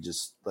probably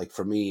just like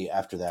for me.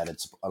 After that,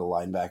 it's a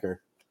linebacker,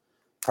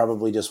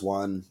 probably just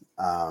one.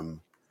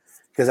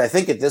 Because I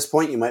think at this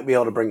point you might be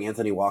able to bring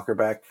Anthony Walker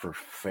back for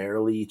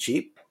fairly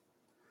cheap.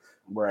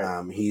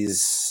 Right.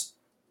 He's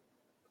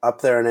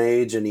up there in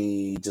age, and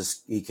he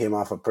came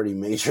off a pretty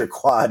major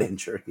quad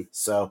injury,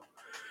 so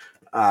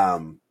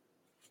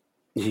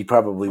he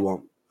probably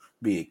won't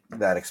be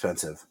that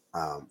expensive.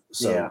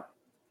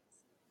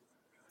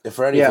 If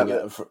for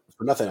anything, for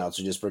nothing else,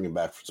 you just bring him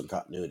back for some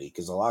continuity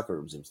because the locker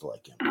room seems to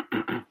like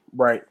him.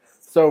 Right.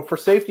 So for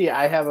safety,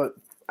 I have a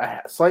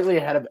slightly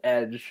ahead of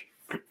edge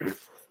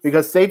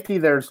because safety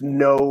there's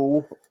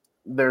no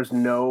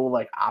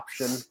like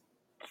option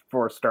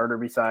for a starter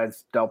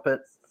besides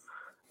Delpit.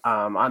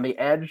 On the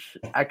edge,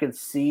 I could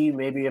see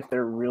maybe if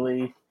they're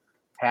really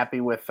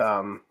happy with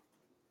my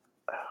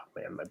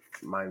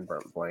mind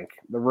went blank.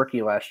 The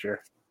rookie last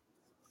year.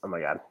 Oh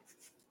my god.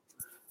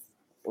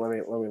 Let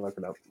me look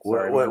it up.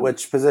 Sorry.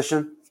 Which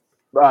position?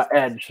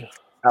 Edge.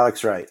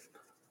 Alex Wright.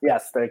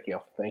 Yes, thank you.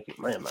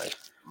 Man,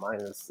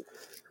 mine is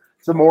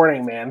it's the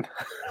morning, man.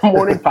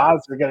 Morning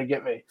pods are gonna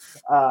get me.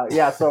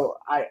 So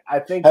I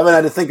think haven't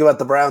had to think about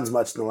the Browns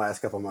much in the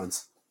last couple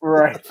months.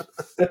 Right.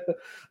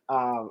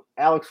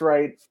 Alex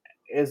Wright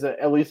is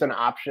at least an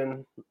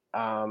option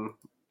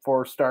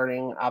for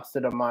starting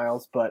opposite of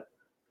Miles, but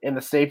in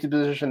the safety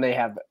position, they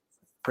have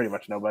pretty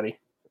much nobody.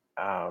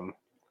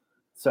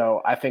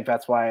 So I think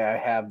that's why I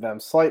have them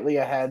slightly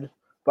ahead.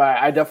 But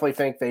I definitely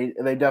think they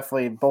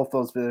definitely both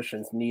those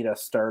positions need a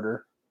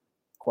starter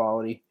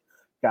quality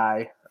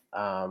guy.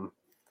 I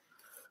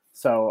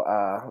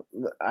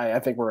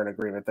think we're in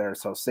agreement there.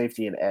 So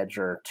safety and edge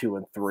are 2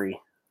 and 3.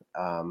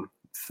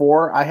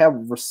 4, I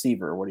have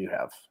receiver. What do you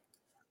have?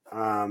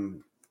 I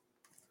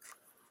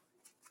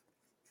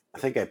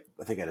think I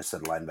just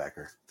said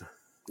linebacker.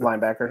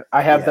 Linebacker.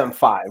 I have them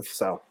 5.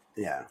 So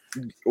yeah.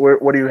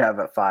 What do you have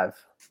at 5?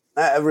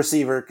 A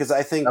receiver, because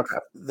I think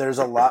there's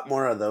a lot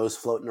more of those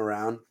floating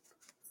around.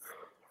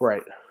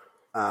 Right.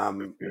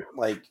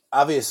 Like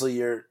obviously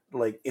you're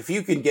like if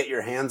you can get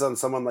your hands on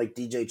someone like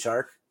DJ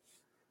Chark,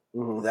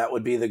 that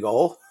would be the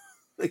goal.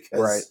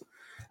 Because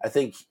I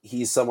think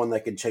he's someone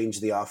that can change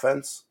the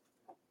offense.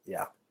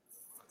 Yeah.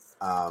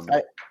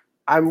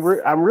 I'm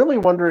really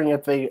wondering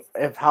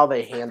if how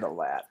they handle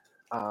that.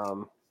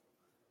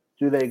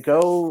 Do they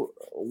go?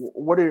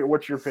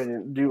 What's your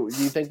opinion? Do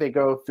you think they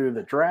go through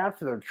the draft,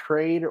 the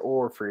trade,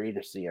 or free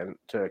agency and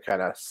to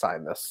kind of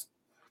sign this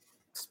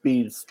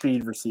speed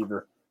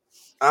receiver?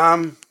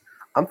 I'm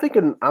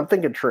thinking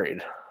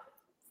trade.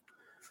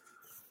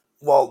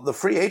 Well, the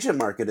free agent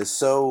market is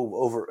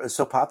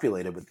so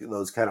populated with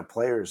those kind of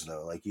players,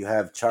 though. Like you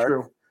have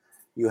Chark,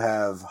 you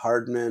have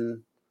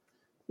Hardman.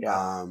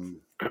 Yeah.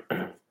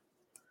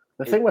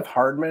 The thing with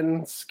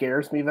Hardman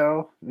scares me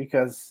though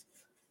because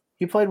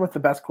he played with the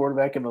best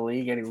quarterback in the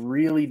league and he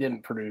really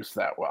didn't produce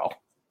that well.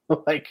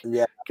 So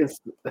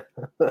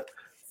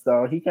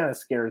he kind of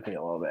scares me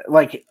a little bit.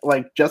 Like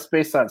just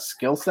based on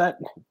skill set,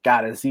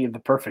 God, is he the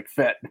perfect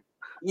fit?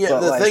 Yeah,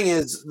 but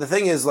the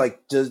thing is,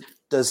 like,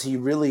 does he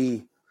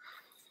really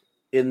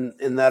in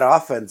that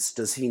offense?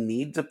 Does he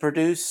need to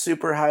produce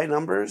super high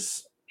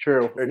numbers?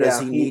 True. Or does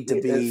he need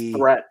to be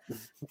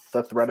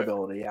the threat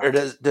ability? Yeah. Or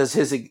does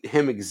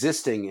him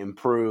existing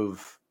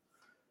improve?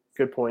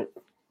 Good point.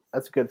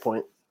 That's a good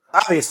point.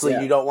 Obviously,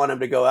 you don't want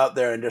him to go out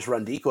there and just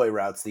run decoy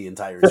routes the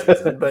entire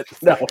season, but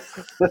no,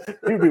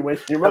 you'd be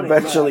wasting your money.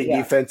 Eventually,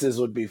 defenses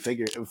would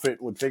figure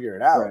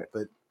it out. Right.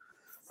 But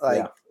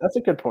that's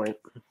a good point.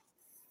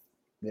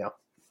 Yeah,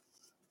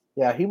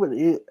 he would,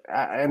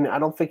 and I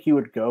don't think he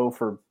would go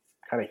for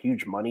kind of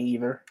huge money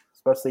either,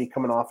 especially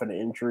coming off an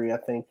injury. I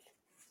think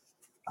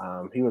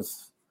he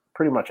was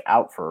pretty much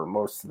out for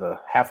most of the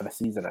half of the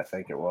season. I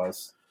think it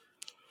was,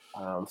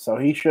 so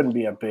he shouldn't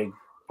be a big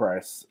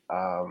price.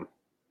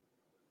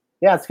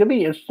 Yeah, it's gonna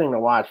be interesting to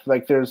watch.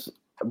 Like, there's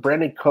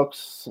Brandon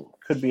Cooks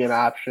could be an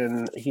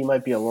option. He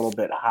might be a little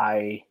bit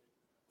high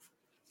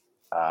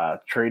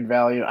trade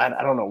value. I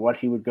don't know what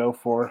he would go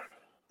for.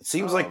 It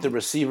seems like the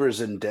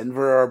receivers in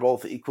Denver are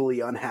both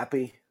equally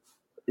unhappy.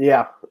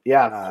 Yeah.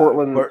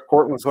 Cortland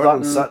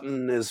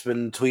Sutton has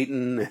been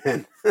tweeting,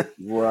 and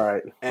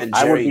right, and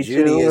Jerry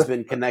Jeudy has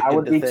been connected. I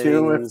would to be things.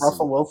 Too if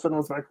Russell Wilson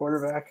was my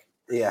quarterback.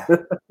 Yeah.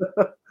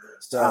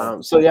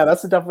 So yeah,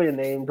 that's definitely a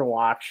name to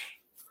watch.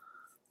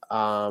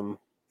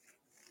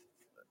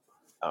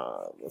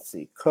 Let's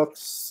see,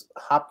 Cooks,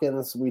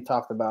 Hopkins. We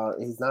talked about.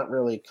 He's not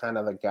really kind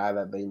of the guy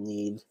that they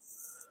need.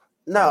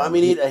 No, I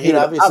mean he'd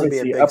obviously be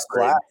a big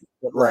splash,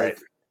 but right?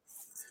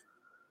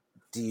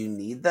 Do you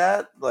need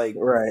that? Like,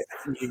 right?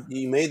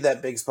 You made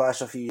that big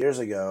splash a few years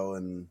ago,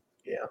 and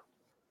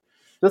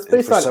just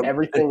based on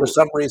everything. For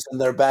some reason,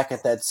 they're back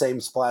at that same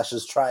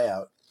splashes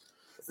tryout,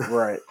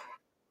 right?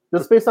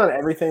 Just based on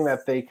everything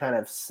that they kind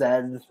of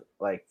said,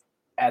 like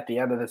at the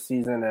end of the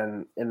season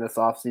and in this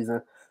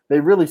offseason, they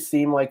really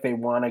seem like they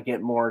want to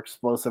get more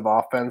explosive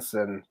offense,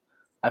 and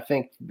I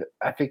think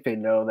they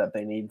know that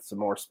they need some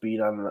more speed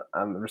on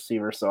the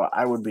receiver. So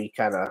I would be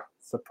kind of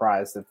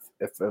surprised if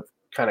it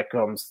kind of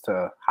comes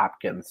to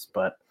Hopkins,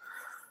 but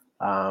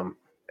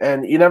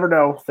and you never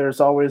know. There's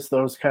always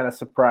those kind of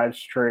surprise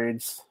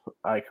trades.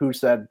 Like who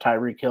said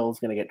Tyreek Hill is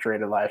going to get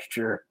traded last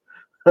year?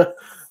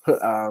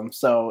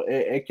 So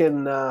it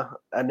can a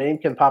name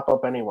can pop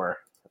up anywhere.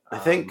 I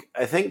think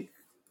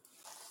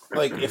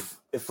like if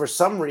for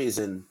some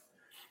reason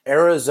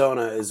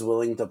Arizona is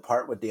willing to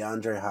part with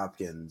DeAndre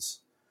Hopkins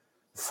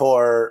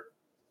for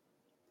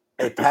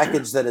a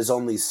package that is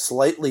only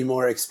slightly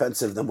more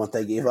expensive than what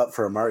they gave up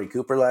for Amari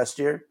Cooper last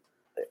year,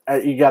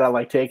 you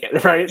gotta take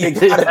it, right? You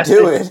gotta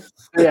do it.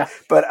 Yeah,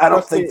 but I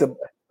don't think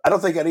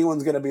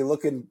anyone's going to be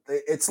looking.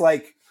 It's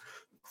like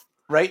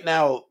right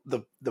now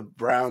the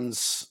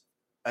Browns.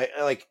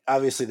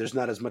 Obviously there's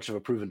not as much of a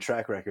proven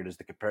track record as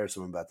the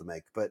comparison I'm about to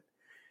make, but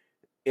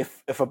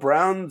if the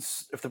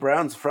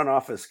Browns front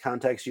office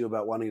contacts you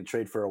about wanting to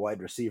trade for a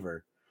wide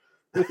receiver,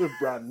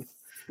 run.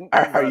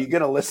 Are you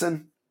going to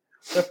listen?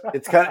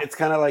 It's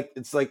kind of like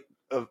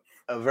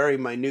a very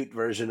minute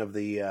version of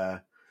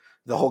the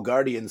whole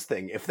Guardians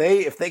thing. If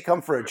they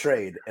come for a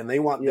trade and they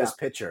want this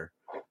pitcher,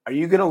 are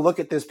you going to look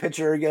at this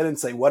pitcher again and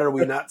say, what are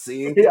we not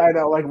seeing? Yeah, I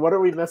know. Like, what are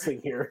we missing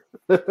here?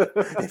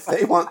 If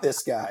they want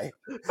this guy,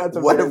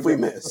 what have we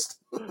missed?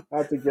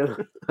 That's a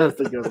good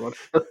one.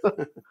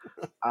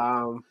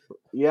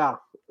 Yeah,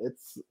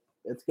 it's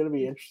going to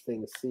be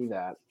interesting to see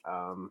that.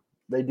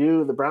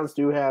 The Browns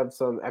do have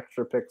some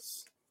extra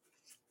picks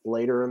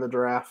later in the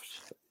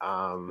draft.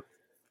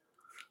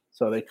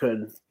 So they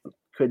could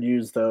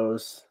use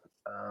those.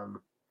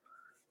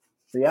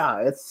 Yeah,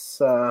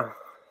 it's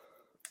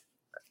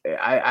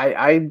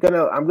I'm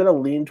gonna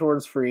lean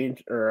towards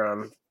trade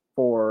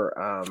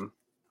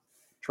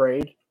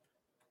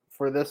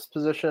for this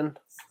position.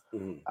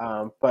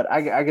 Mm-hmm. But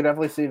I could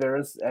definitely see there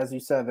is, as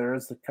you said, there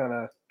is the kind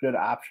of good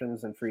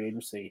options in free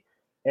agency,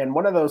 and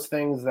one of those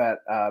things that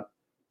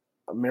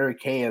Mary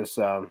Kay has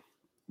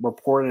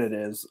reported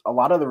is a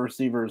lot of the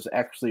receivers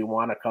actually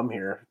want to come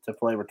here to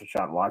play with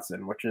Deshaun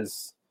Watson, which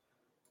is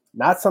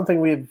not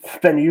something we've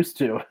been used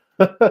to.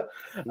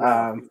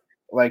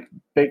 Like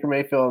Baker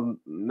Mayfield,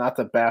 not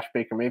to bash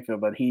Baker Mayfield,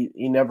 but he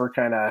never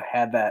kind of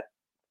had that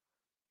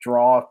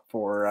draw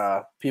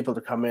for people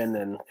to come in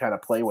and kind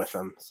of play with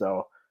him.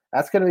 So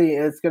it's gonna be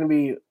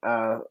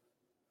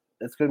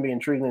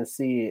intriguing to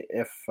see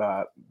if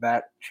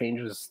that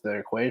changes the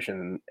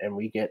equation and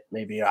we get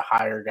maybe a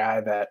higher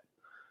guy that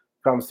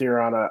comes here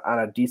on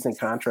a decent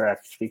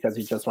contract because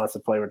he just wants to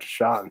play with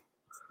Deshaun.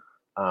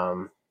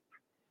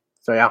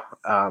 So yeah,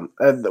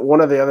 and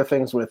one of the other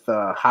things with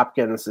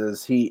Hopkins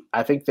is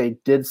I think they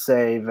did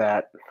say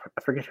that,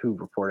 I forget who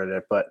reported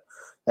it, but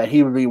that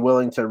he would be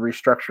willing to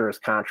restructure his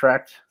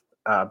contract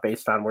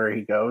based on where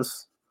he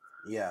goes.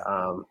 Yeah.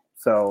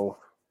 So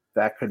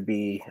that could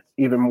be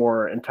even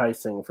more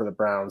enticing for the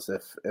Browns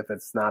if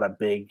it's not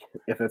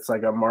if it's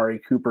like a Amari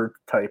Cooper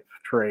type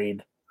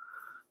trade.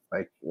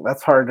 Like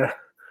that's hard to.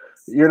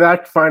 You're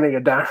not finding a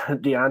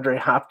DeAndre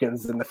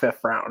Hopkins in the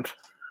 5th round.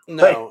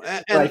 No,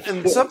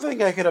 and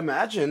something I could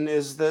imagine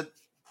is that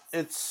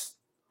it's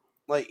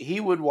like he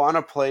would want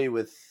to play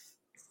with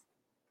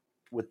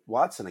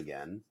Watson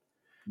again.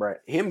 Right.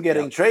 Him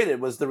getting traded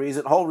was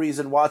the whole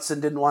reason Watson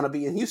didn't want to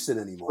be in Houston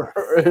anymore.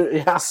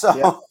 Yeah.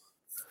 So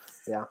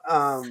yeah.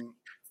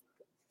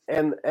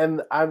 And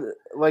I'm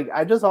like,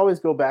 I just always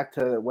go back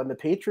to when the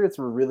Patriots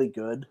were really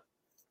good.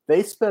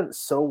 They spent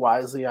so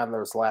wisely on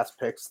those last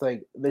picks.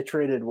 They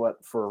traded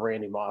for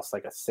Randy Moss,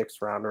 like a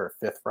 6th rounder,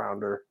 a 5th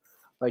rounder.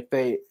 Like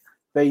they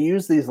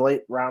use these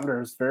late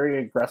rounders very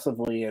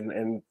aggressively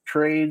in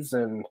trades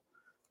and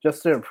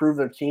just to improve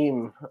their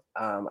team.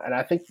 And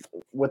I think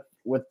with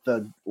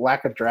the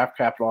lack of draft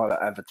capital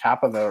at the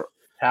top of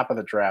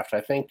the draft,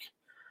 I think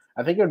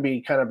it would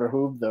be kind of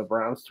behoove the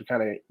Browns to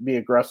kind of be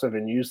aggressive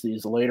and use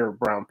these later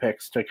Brown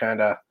picks to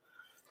kind of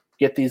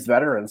get these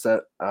veterans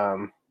that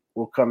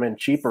will come in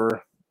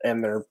cheaper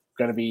and they're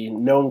going to be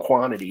known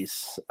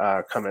quantities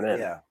coming in.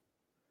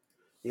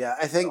 Yeah.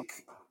 I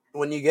think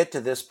when you get to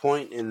this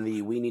point in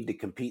the we need to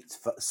compete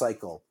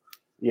cycle,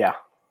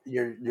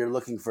 you're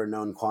looking for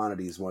known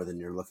quantities more than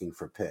you're looking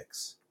for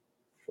picks.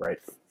 Right.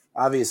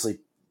 Obviously,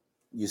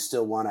 you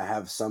still want to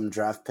have some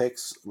draft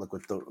picks. Look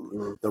what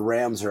the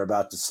Rams are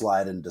about to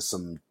slide into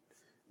some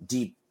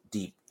deep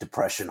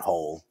depression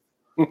hole.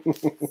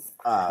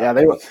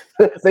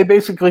 They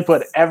basically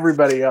put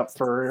everybody up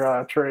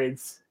for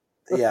trades.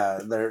 Yeah,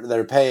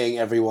 they're paying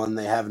everyone.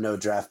 They have no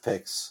draft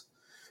picks.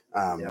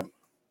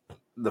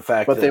 The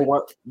fact, but they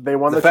won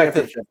the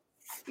championship.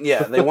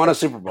 They won a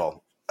Super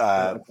Bowl.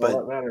 But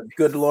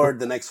good Lord,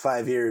 the next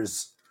 5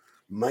 years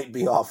might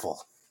be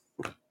awful.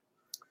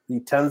 The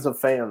tens of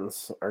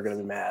fans are going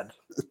to be mad.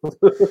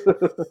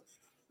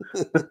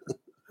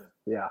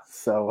 Yeah.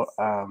 So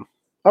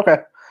okay.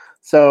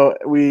 So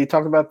we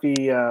talked about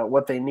the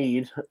what they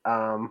need.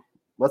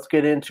 Let's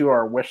get into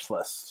our wish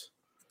list.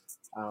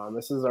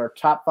 This is our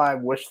top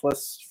 5 wish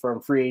list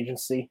from free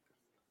agency.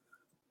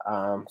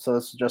 So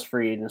this is just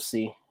free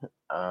agency.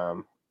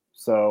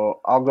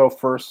 So I'll go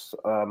first.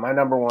 My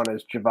number 1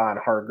 is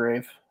Javon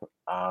Hargrave.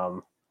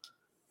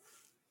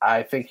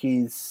 I think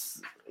he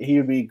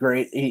would be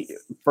great.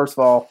 First of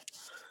all,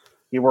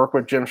 he worked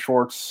with Jim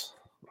Schwartz.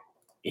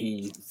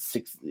 He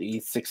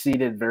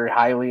succeeded very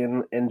highly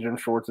in Jim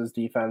Schwartz's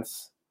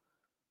defense.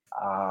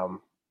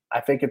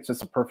 I think it's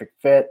just a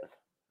perfect fit.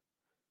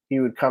 He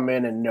would come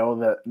in and know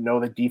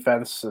the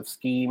defensive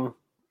scheme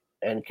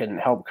and can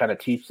help kind of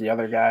teach the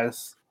other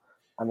guys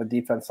on the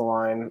defensive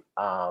line.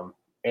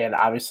 And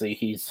obviously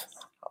he's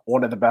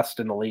one of the best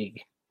in the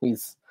league.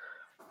 He's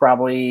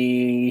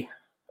probably,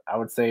 I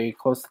would say,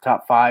 close to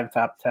top 5,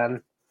 top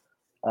 10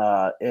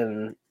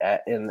 in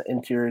the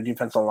interior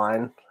defensive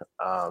line.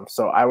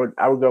 So I would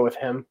go with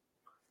him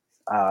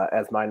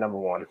as my number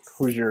 1.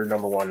 Who's your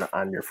number 1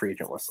 on your free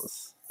agent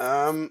list?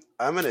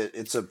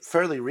 It's a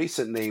fairly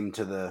recent name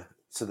to the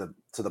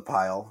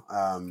pile.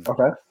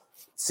 Okay.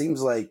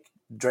 Seems like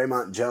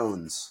Draymond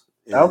Jones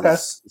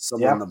is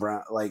someone the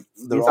Brown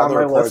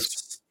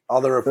all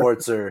the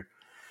reports are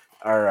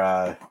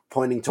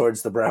pointing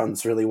towards the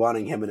Browns really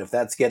wanting him, and if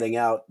that's getting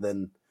out,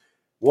 then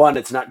one,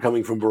 it's not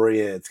coming from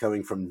Berea, it's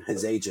coming from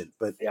his agent.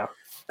 But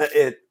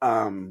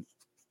I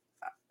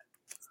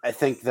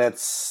think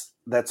that's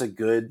a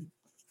good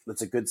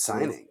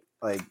signing.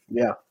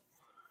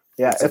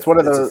 It's one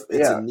of those.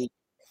 A neat.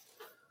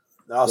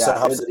 Also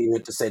helps that he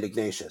went to St.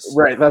 Ignatius.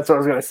 Right, that's what I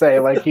was going to say.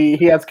 Like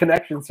he has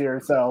connections here,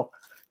 so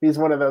he's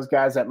one of those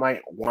guys that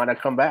might want to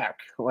come back.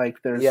 Like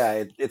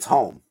it's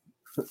home.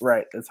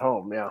 Right, it's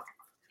home. Yeah,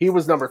 he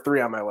was number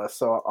 3 on my list,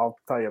 so I'll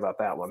tell you about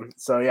that one.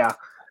 So yeah,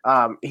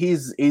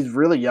 he's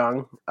really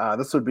young.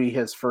 This would be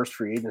his first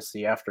free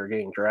agency after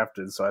getting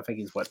drafted. So I think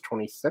he's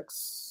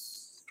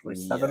 26,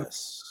 27,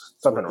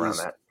 something around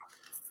that.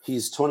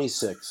 He's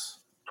 26.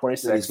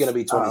 26. He's going to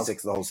be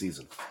 26 the whole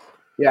season.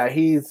 Yeah,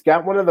 he's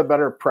got one of the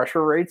better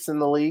pressure rates in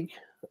the league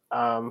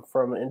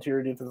from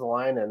interior defensive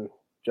line, and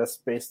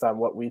just based on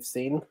what we've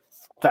seen,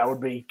 that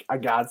would be a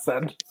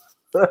godsend.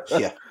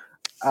 I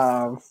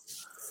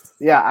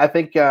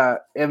think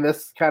in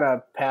this kind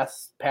of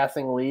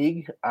passing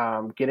league,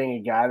 getting a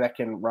guy that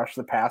can rush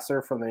the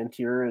passer from the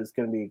interior is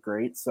going to be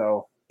great.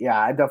 So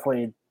yeah, I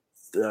definitely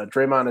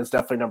Draymond is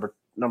definitely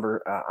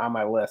number on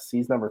my list.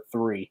 He's number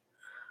 3.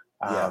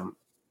 So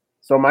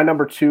my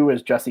number 2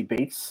 is Jesse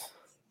Bates.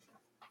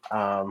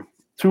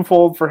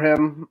 Twofold for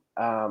him.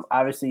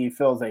 Obviously, he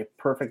fills a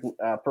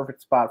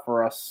perfect spot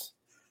for us,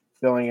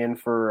 filling in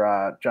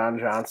for John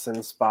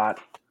Johnson's spot.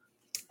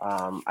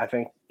 I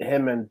think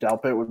him and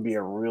Delpit would be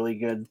a really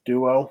good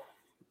duo.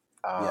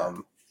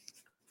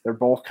 They're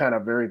both kind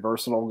of very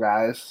versatile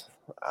guys.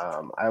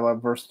 I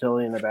love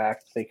versatility in the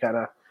back.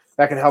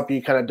 That can help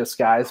you kind of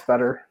disguise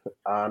better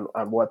on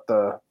what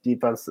the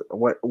defense,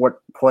 what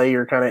play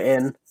you're kind of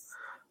in.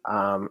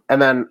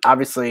 And then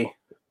obviously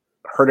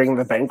hurting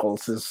the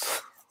Bengals is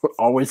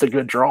always a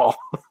good draw.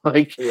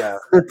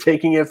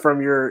 Taking it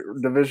from your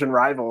division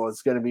rival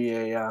is going to be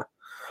a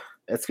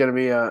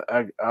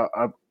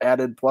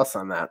added plus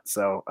on that.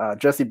 So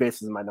Jesse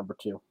Bates is my number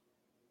 2.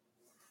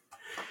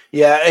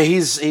 Yeah,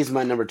 he's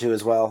my number 2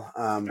 as well.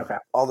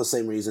 All the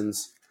same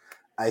reasons.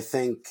 I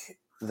think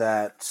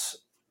that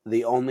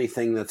the only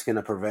thing that's going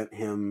to prevent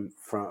him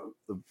from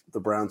the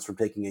Browns from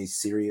taking a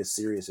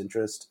serious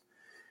interest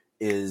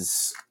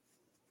is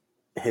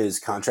his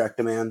contract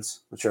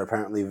demands, which are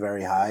apparently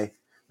very high,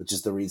 which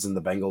is the reason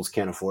the Bengals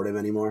can't afford him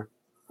anymore.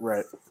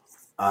 Right.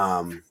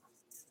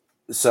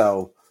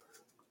 So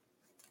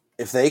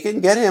if they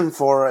can get him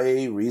for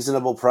a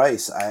reasonable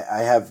price,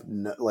 I have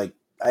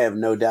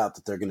no doubt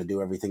that they're going to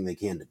do everything they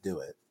can to do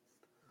it.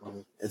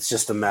 Mm-hmm. It's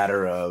just a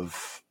matter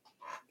of,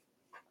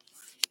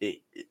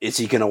 is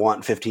he going to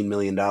want $15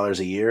 million a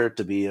year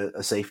to be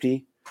a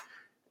safety?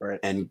 Right.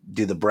 And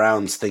do the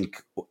Browns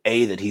think,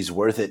 A, that he's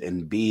worth it,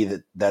 and B,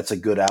 that that's a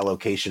good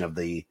allocation of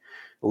the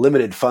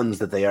limited funds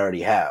that they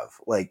already have?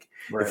 Like,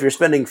 if you're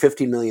spending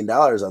 $15 million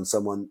on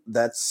someone,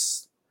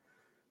 that's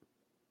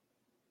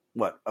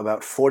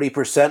about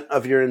 40%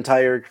 of your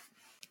entire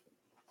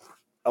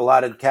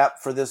allotted cap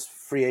for this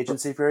free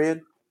agency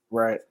period?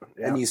 Right.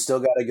 Yeah. And you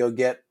still got to go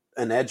get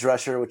an edge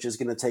rusher, which is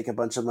going to take a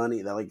bunch of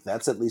money.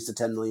 That's at least a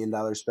 $10 million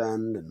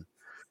spend, and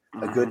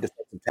a good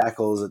defensive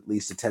tackle is at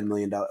least a $10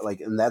 million.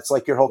 And that's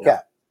like your whole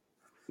cap.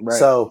 Right.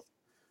 So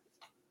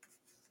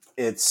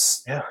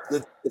it's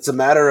a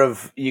matter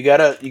of you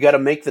gotta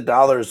make the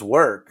dollars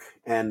work,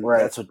 and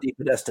that's what Deep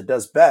Podesta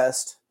does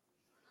best.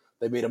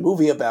 They made a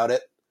movie about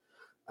it.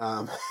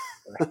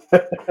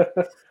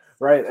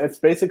 Right. It's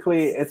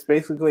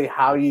basically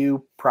how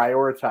you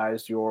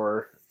prioritize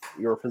your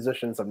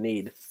positions of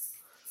need.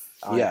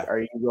 Are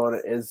you going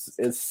is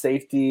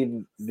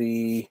safety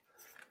the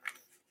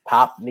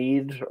top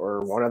need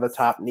or one of the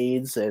top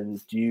needs,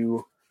 and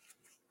do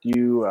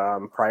you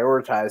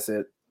prioritize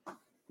it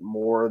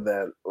more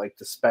than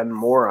to spend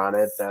more on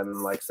it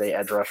than say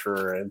edge rusher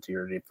or into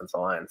your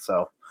defensive line?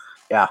 So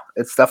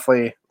that's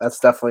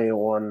definitely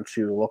one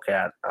to look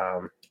at.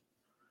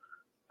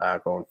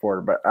 going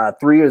forward. But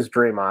 3 is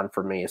Draymond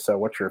for me. So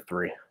what's your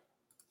 3?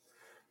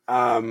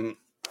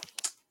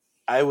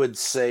 I would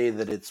say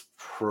that it's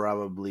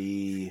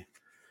probably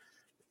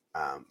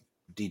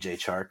DJ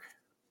Chark.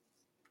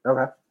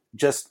 Okay.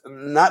 Just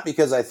not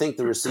because I think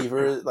the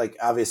receiver, like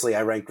obviously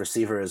I ranked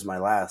receiver as my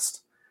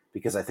last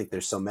because I think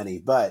there's so many.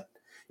 But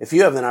if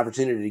you have an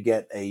opportunity to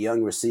get a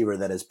young receiver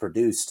that is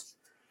produced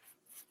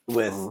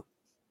with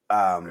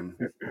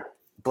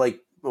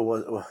Blake,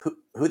 who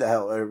the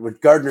hell, or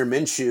with Gardner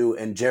Minshew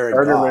and Jared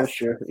Goff.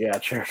 Minshew, yeah,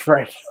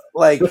 right.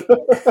 Like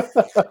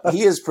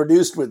he is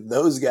produced with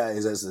those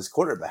guys as his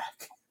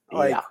quarterback.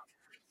 Like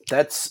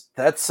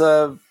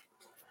that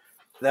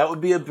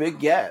would be a big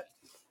get.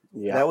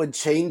 Yeah, that would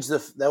change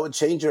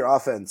your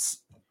offense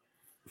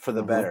for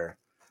the better,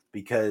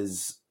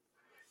 because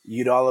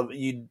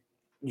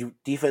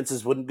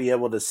defenses wouldn't be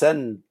able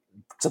to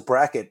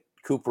bracket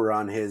Cooper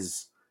on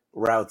his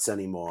routes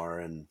anymore,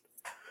 and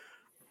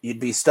you'd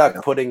be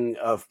stuck putting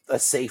a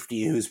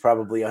safety who's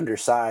probably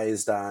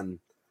undersized on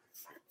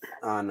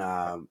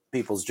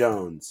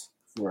Peoples-Jones.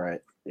 Right.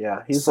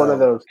 Yeah, he's one of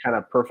those kind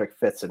of perfect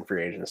fits in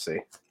free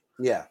agency.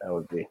 Yeah, that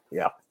would be.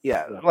 Yeah.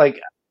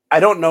 Like I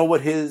don't know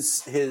what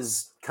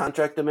his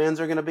contract demands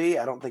are going to be.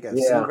 I don't think I've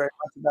seen very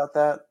much about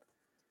that,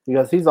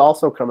 because he's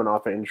also coming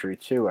off an injury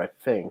too. I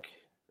think,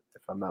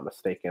 if I'm not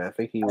mistaken, I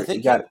think he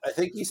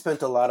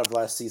spent a lot of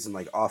last season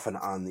like off and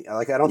on the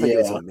I don't think it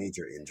was a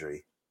major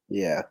injury.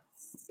 Yeah.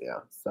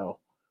 So,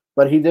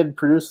 but he did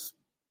produce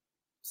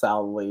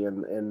solidly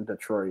in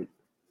Detroit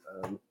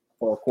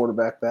for a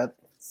quarterback that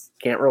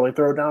can't really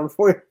throw down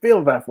the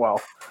field that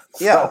well.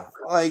 Yeah,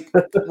 like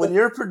when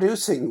you're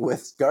producing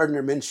with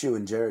Gardner Minshew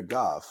and Jared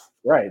Goff,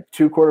 right?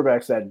 2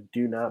 quarterbacks that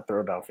do not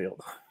throw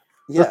downfield.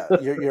 Yeah,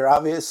 you're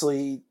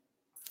obviously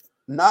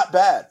not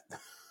bad.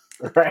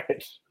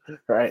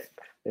 Right.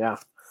 Yeah.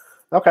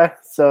 Okay,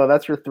 so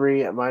that's your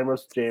 3. Mine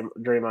was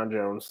Draymond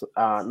Jones.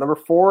 Number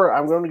 4,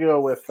 I'm going to go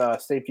with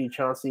safety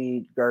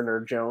Chauncey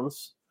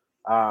Gardner-Jones.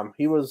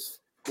 He was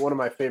one of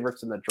my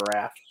favorites in the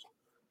draft,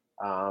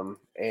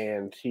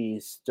 and he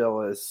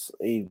still is.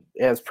 He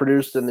has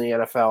produced in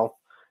the NFL.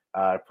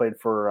 Played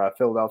for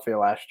Philadelphia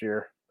last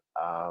year.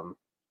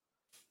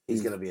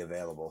 He's going to be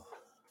available.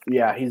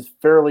 Yeah, he's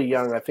fairly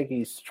young. I think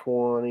he's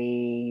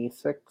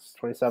 26,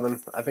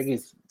 27. I think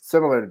he's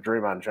similar to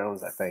Draymond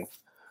Jones, I think.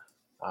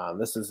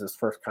 This is his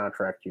first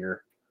contract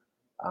year.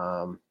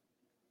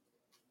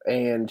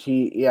 And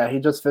he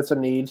just fits a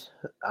need.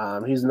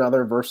 He's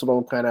another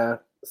versatile kind of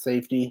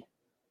safety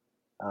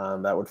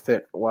that would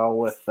fit well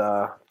with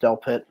Del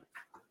Pitt.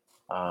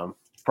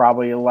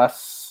 Probably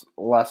less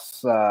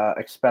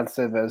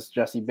expensive as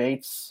Jesse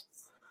Bates.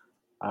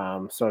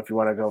 So if you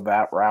want to go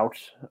that route,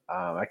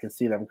 I can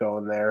see them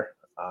going there.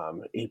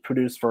 He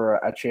produced for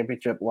a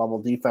championship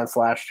level defense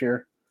last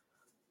year.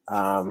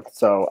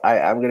 So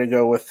I'm going to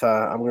go with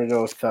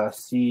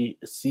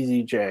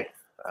CZJ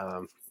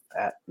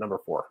at number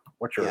 4.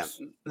 What's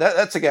yours? Yeah,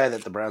 that's a guy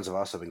that the Browns have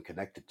also been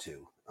connected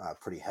to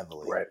pretty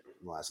heavily in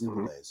the last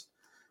couple of days.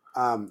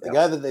 The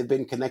guy that they've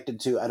been connected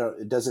to,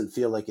 it doesn't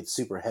feel like it's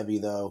super heavy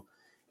though,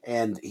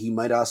 and he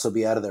might also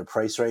be out of their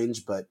price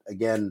range. But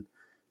again,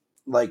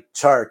 like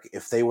Chark,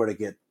 if they were to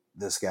get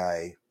this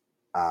guy,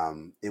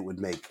 it would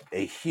make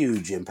a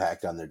huge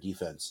impact on their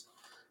defense.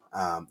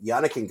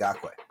 Yannick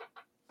Ngakoue.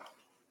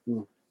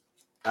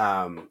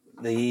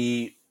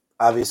 He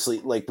obviously,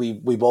 like we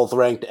both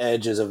ranked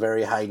edge as a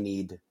very high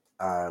need.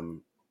 I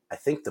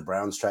think the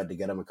Browns tried to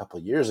get him a couple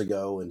of years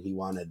ago, and he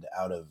wanted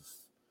out of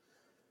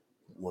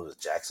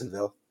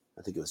Jacksonville.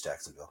 I think it was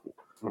Jacksonville.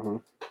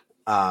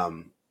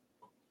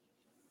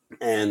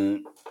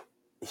 And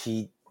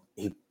he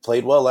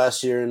played well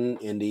last year in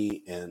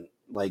Indy, and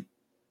like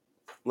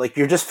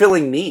you're just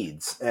filling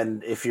needs.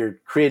 And if you're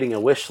creating a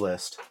wish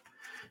list,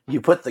 you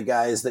put the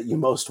guys that you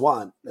most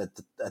want at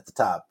the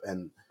top.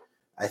 And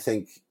I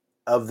think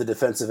of the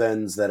defensive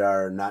ends that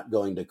are not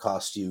going to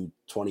cost you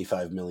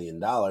 $25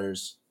 million,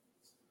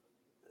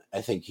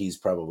 I think he's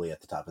probably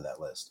at the top of that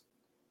list.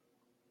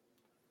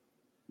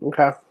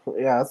 Okay.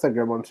 Yeah, that's a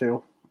good one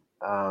too.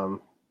 The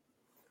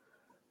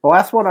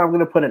last one I'm going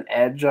to put an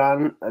edge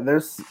on.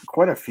 There's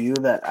quite a few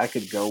that I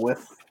could go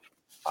with.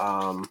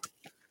 A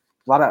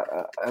lot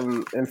of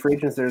in free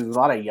agents, there's a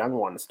lot of young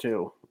ones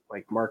too,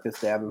 like Marcus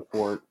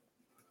Davenport.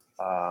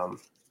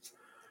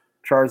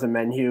 Charles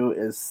Omenihu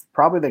is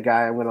probably the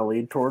guy I'm going to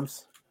lead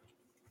towards.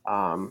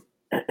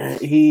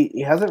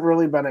 He hasn't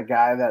really been a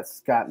guy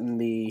that's gotten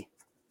the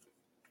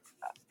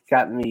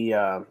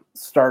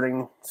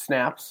starting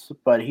snaps,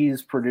 but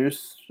he's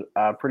produced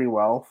pretty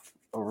well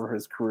over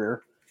his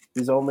career.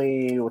 He's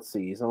only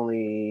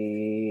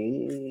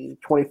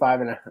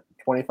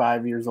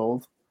 25 years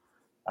old.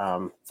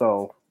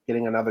 So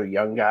getting another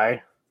young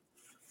guy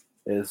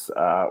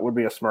would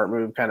be a smart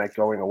move, kind of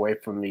going away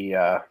from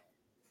the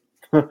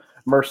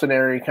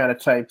mercenary kind of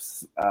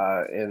types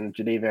in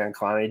Jadeveon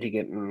Clowney to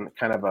getting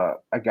kind of a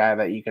guy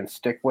that you can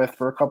stick with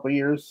for a couple of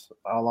years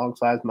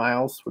alongside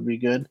Miles would be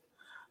good.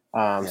 So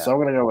I'm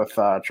going to go with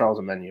Charles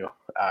Omenihu.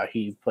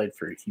 He played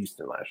for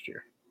Houston last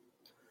year.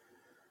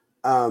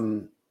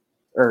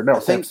 Or no, I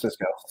San think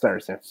Francisco.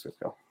 Sorry, San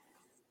Francisco.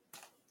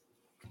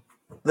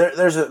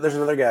 there's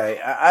another guy.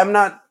 I'm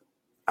not.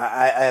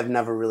 I have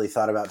never really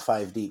thought about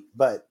five deep,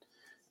 but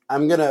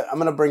I'm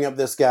gonna bring up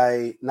this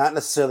guy not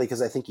necessarily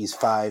because I think he's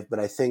five, but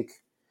I think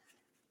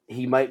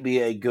he might be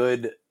a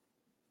good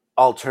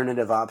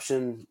alternative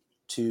option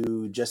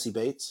to Jesse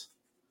Bates.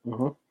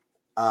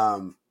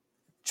 Mm-hmm.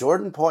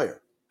 Jordan Poyer.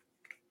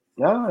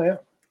 Oh yeah.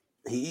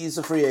 He's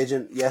a free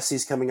agent. Yes,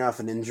 he's coming off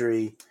an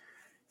injury.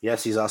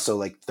 Yes, he's also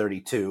like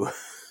 32.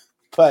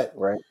 But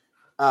Right.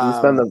 He's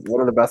been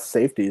one of the best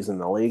safeties in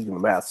the league in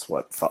the past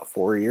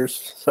 4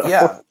 years. So.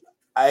 Yeah,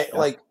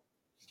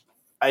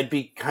 I'd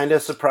be kind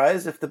of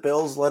surprised if the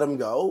Bills let him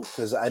go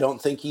because I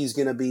don't think he's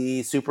going to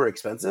be super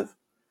expensive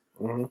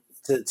to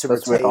Especially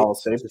with retain, all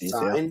to safeties,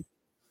 sign.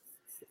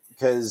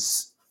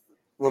 Because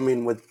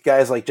with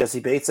guys like Jesse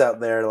Bates out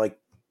there, like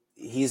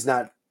you're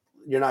not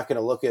going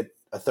to look at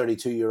a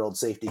 32-year-old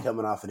safety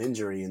coming off an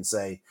injury and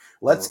say,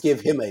 let's give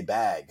him a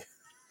bag.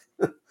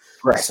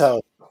 Right.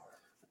 So,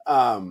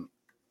 I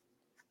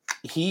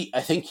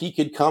think he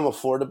could come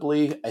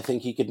affordably. I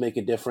think he could make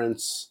a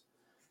difference.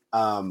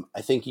 I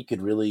think he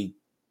could really,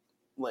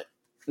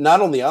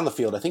 not only on the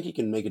field, I think he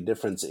can make a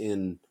difference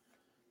in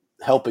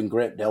helping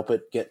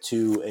Delpit get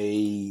to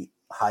a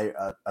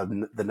higher,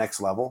 the next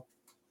level.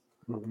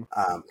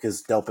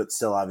 Because Delpit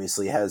still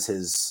obviously has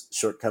his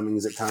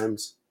shortcomings at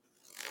times.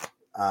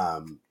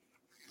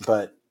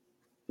 But,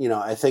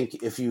 I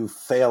think if you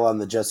fail on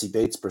the Jesse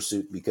Bates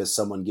pursuit because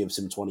someone gives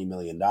him $20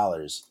 million,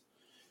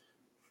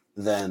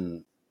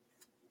 then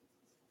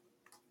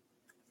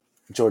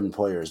Jordan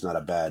Poyer is not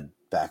a bad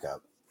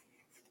backup.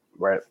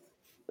 Right.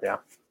 Yeah.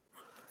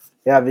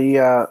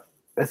 Yeah.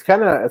 It's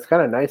kind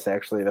of nice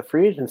actually. The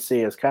free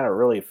agency is kind of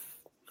really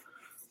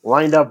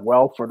lined up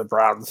well for the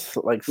Browns.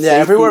 Like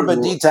everywhere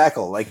but D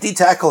tackle. Like D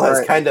tackle has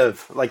right. kind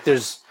of like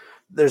there's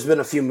been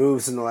a few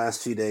moves in the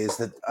last few days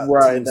that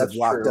teams have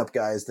locked up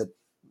guys that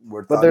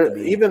were thought to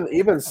be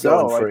even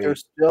so like free. they're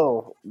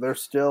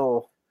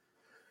still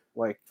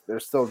like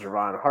there's still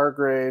Javon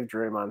Hargrave,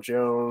 Draymond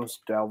Jones,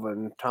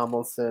 Delvin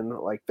Tomlinson.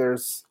 Like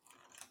there's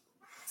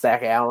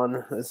Zach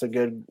Allen is a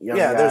good young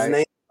guy. There's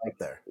names like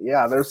there.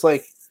 Yeah, there's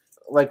like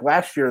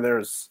last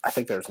year I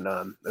think there's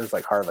none. There's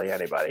like hardly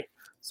anybody.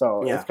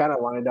 So it's kind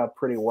of lined up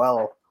pretty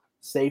well.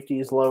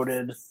 Safety's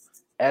loaded.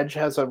 Edge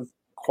has a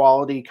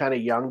quality kind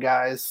of young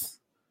guys.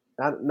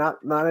 Not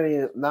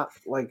any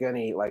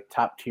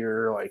top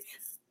tier like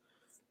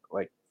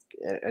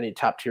any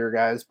top tier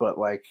guys, but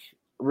like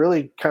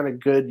really kind of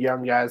good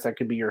young guys that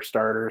could be your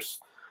starters.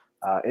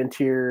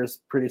 Interior's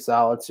pretty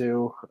solid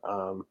too.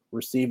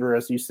 Receiver,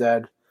 as you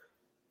said,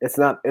 it's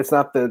not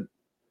the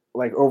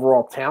like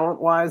overall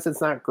talent wise,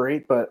 it's not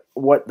great, but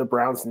what the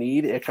Browns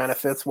need, it kind of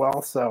fits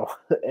well. So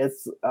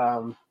it's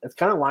kind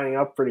of lining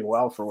up pretty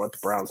well for what the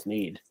Browns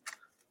need.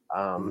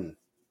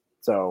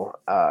 So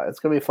it's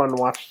gonna be fun to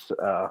watch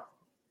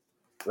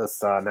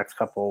this next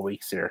couple of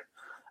weeks here.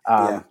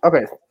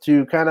 Okay,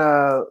 to kind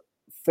of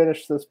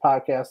finish this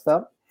podcast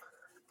up,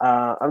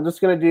 we're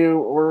just gonna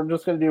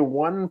do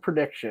one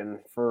prediction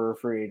for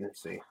free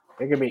agency.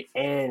 It could be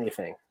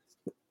anything.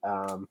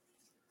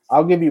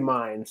 I'll give you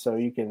mine so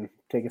you can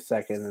take a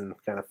second and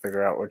kind of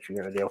figure out what you're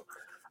going to do.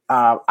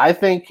 I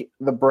think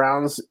the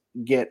Browns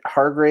get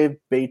Hargrave,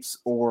 Bates,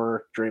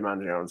 or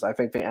Draymond Jones. I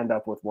think they end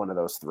up with one of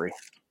those three.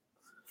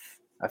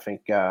 I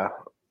think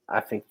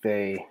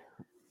they,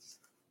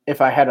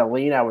 if I had to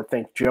lean, I would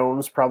think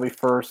Jones probably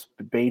first,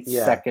 Bates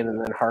second, and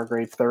then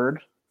Hargrave third.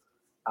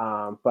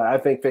 But I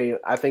think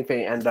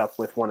they end up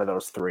with one of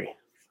those three.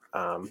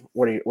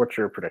 What's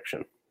your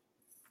prediction?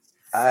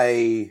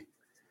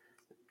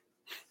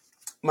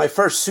 My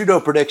first pseudo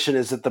prediction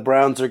is that the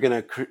Browns are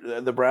going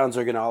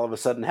to all of a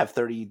sudden have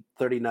 $39,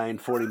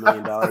 $40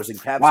 million in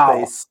cap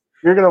space.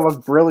 You're going to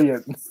look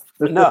brilliant.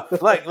 No,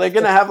 like they're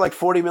going to have like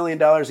 $40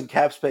 million in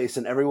cap space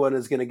and everyone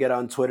is going to get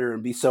on Twitter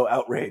and be so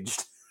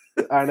outraged.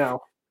 I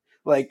know.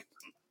 Like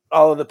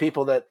all of the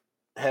people that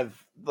have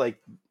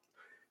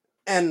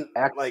using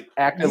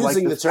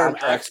the term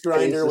axe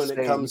grinder when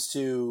it comes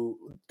to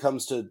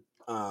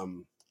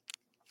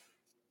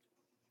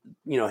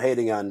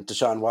hating on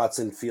Deshaun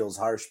Watson feels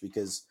harsh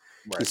because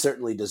he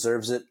certainly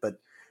deserves it. But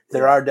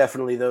there are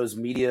definitely those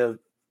media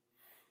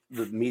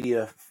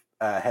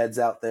heads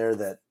out there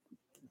that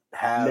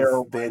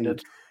have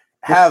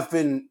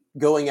been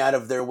going out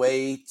of their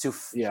way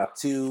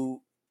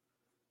to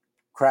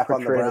crap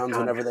on the Browns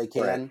whenever they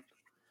can. Right.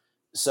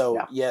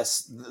 So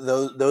yes,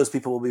 those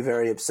people will be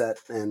very upset,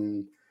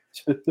 and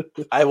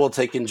I will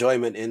take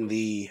enjoyment in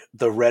the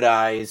red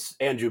eyes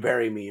Andrew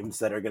Berry memes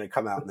that are going to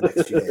come out in the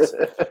next few days.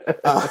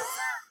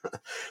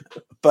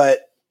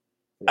 But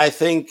I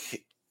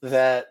think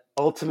that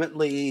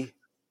ultimately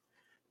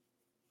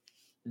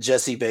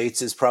Jesse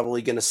Bates is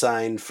probably going to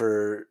sign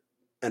for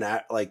an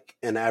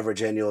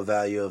average annual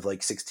value of like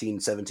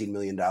 $16-17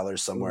 million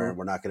somewhere, and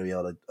we're not going to be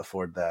able to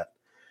afford that.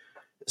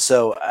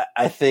 So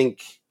I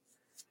think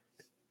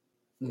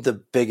the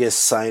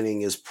biggest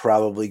signing is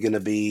probably going to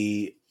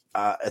be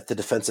at the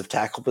defensive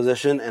tackle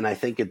position, and I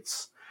think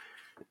it's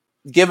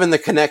given the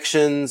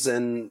connections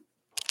and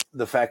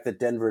the fact that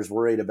Denver's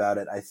worried about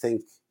it, I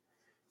think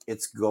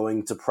it's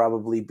going to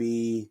probably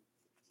be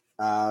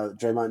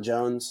Draymond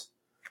Jones.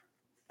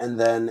 And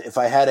then if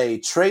I had a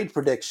trade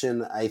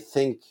prediction, I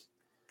think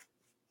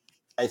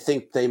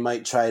they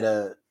might try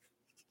to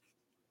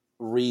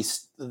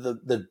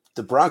the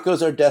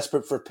Broncos are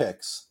desperate for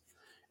picks,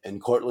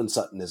 and Cortland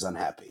Sutton is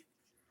unhappy.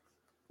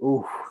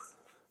 Ooh,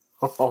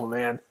 oh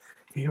man,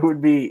 he would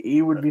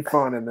be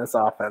fun in this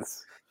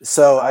offense.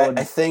 So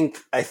I think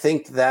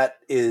that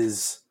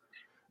is,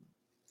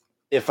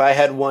 if I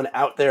had one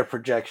out there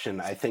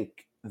projection, I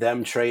think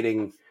them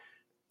trading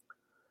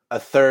a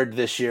third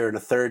this year and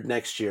a third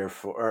next year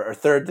or a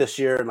third this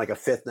year and like a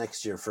fifth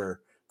next year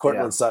for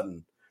Cortland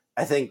Sutton.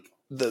 I think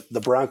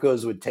the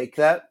Broncos would take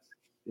that.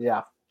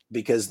 Yeah.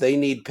 Because they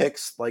need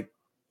picks like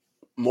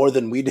more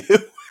than we do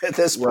at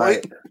this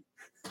point.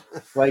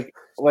 Like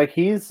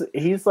he's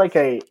like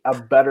a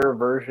better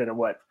version of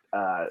what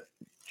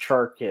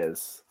Chark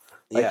is.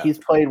 Like he's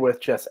played with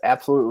just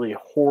absolutely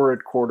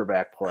horrid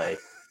quarterback play,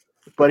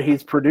 but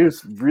he's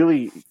produced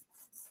really,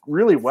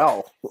 really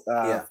well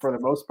for the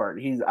most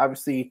part. He's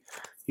obviously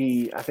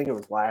I think it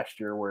was last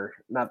year where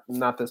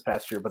not this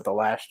past year, but the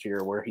last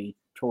year where he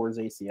tore his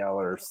ACL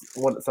or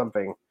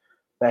something.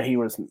 That he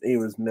was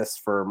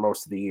missed for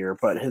most of the year,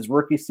 but his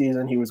rookie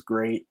season he was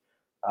great.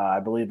 I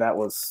believe that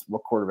was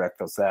what quarterback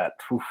was that?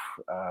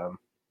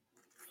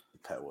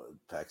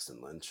 Paxton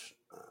Lynch.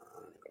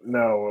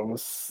 No, it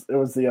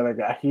was the other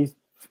guy.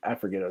 I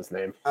forget his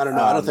name. I don't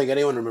know. I don't think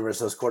anyone remembers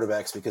those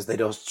quarterbacks because they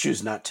don't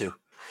choose not to.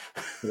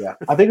 Yeah,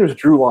 I think it was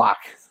Drew Lock.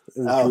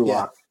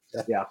 Lock.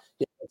 Yeah,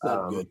 that's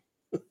not good.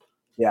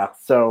 Yeah.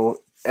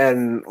 So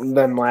and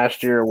then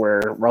last year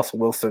where Russell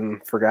Wilson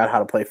forgot how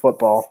to play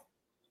football.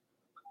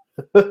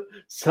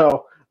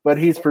 So, but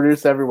he's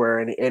produced everywhere,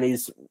 and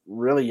he's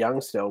really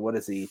young still. What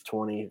is he?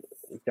 20?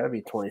 He's got to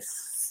be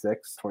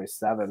 26,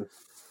 27,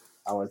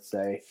 I would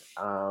say.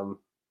 So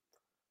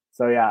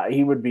yeah,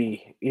 he would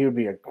be a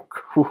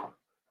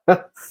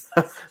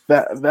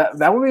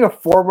that would be a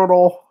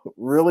formidable,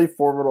 really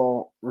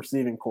formidable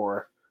receiving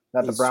core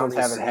that the Browns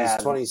haven't had.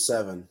 He's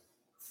 27.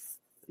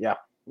 Yeah,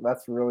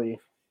 that's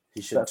really.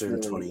 He should turn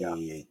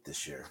 28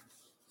 this year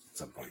at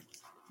some point.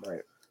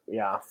 Right.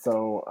 Yeah.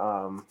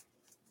 So.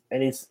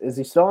 And is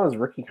he still on his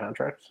rookie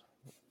contract?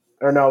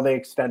 Or no, they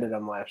extended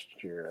him last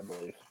year, I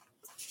believe,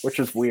 which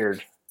is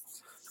weird.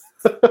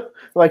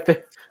 Like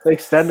they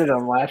extended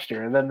him last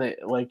year, and then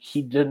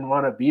he didn't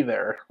want to be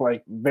there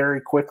like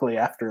very quickly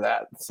after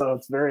that. So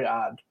it's very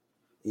odd.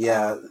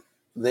 Yeah,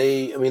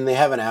 they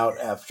have an out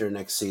after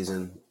next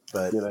season,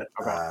 but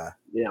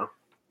yeah.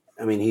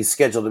 I mean, he's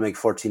scheduled to make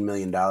 $14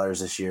 million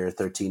this year,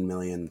 $13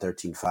 million,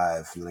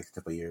 $13.5 in the next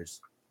couple of years.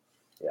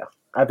 Yeah.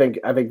 I think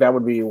that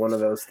would be one of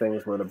those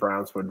things where the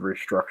Browns would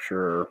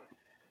restructure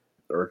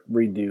or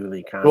redo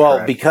the contract.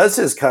 Well, because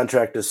his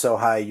contract is so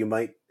high,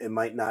 it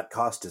might not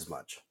cost as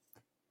much.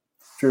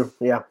 True.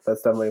 Yeah,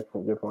 that's definitely a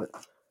good point.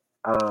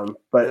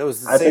 But it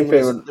was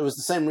the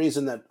same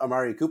reason that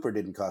Amari Cooper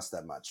didn't cost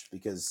that much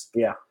because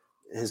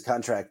his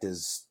contract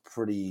is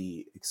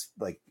pretty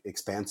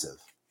expansive.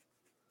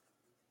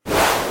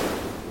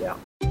 Yeah.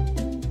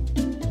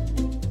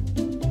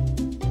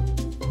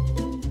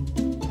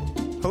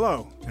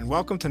 Hello, and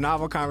welcome to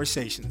Novel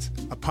Conversations,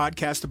 a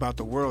podcast about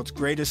the world's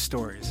greatest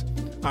stories.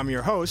 I'm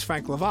your host,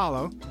 Frank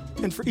Lavallo,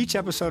 and for each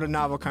episode of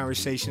Novel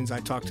Conversations, I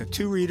talk to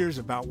two readers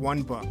about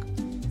one book.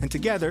 And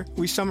together,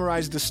 we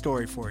summarize the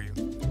story for you.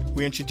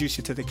 We introduce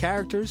you to the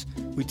characters,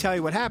 we tell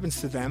you what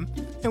happens to them,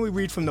 and we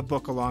read from the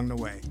book along the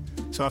way.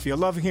 So if you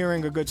love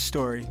hearing a good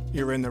story,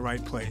 you're in the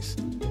right place.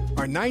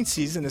 Our 9th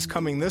season is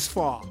coming this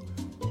fall.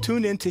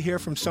 Tune in to hear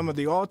from some of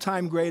the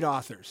all-time great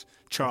authors,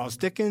 Charles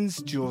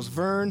Dickens, Jules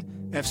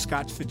Verne, F.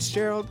 Scott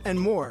Fitzgerald, and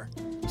more.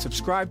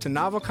 Subscribe to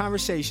Novel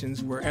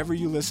Conversations wherever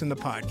you listen to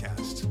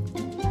podcasts.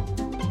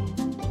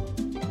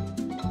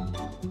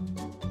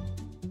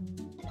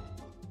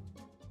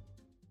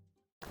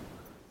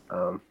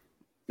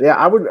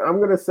 I'm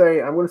gonna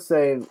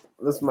say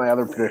this is my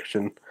other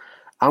prediction.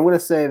 I'm gonna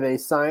say they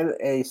sign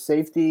a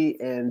safety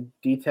and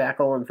D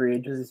tackle in free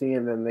agency,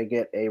 and then they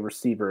get a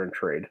receiver in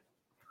trade.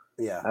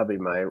 Yeah, that'll be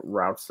my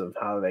routes of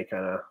how they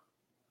kind of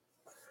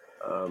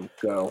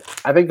go.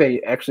 I think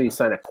they actually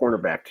sign a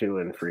cornerback too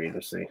in free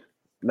agency,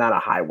 not a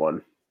high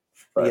one,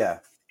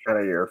 but kind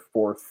of your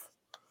fourth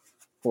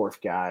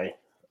guy.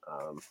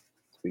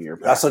 You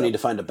also need to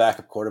find a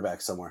backup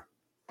quarterback somewhere.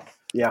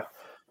 Yeah.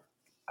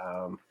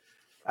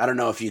 I don't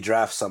know if you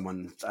draft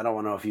someone. I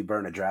don't know if you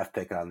burn a draft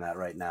pick on that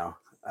right now.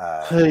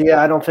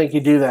 I don't think you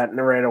do that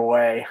right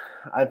away.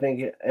 I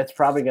think it's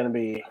probably going to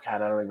be.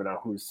 God, I don't even know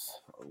who's.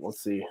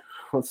 Let's see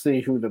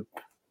who the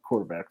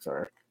quarterbacks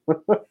are.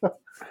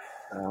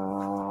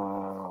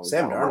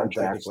 Sam Darnold,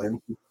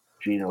 Jackson.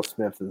 Geno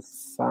Smith is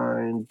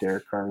signed.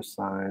 Derek Carr is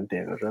signed.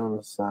 Daniel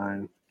Jones is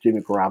signed.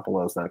 Jimmy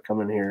Garoppolo is not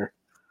coming here.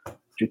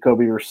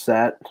 Jacoby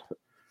Brissett.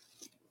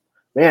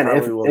 Man,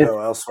 we'll go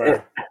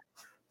elsewhere.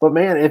 But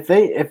man,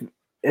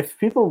 if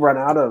people run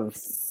out of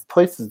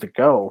places to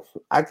go,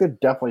 I could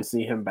definitely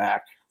see him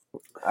back.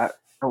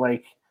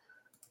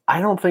 I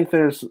don't think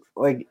there's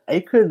like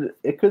it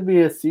could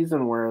be a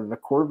season where the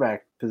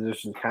quarterback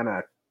position kind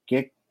of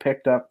get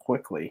picked up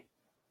quickly,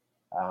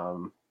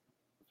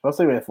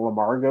 especially if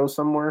Lamar goes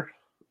somewhere.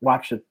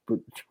 Watch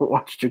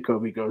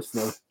Jacoby goes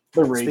to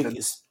the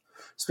Ravens.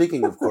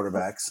 Speaking of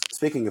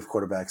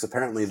quarterbacks,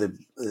 apparently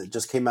it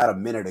just came out a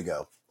minute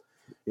ago.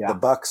 Yeah. The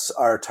Bucks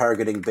are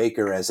targeting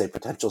Baker as a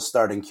potential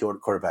starting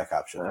quarterback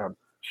option. Oh,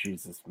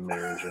 Jesus,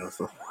 Mary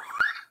Joseph.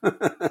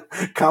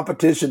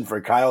 Competition for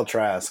Kyle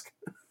Trask.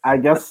 I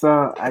guess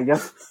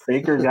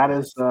Baker got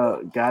his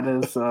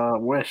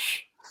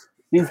wish.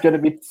 He's going to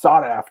be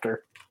sought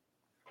after.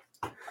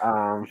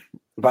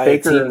 By a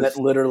team that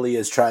literally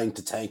is trying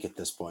to tank at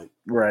this point.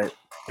 Right.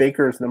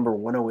 Baker is number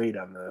 108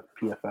 on the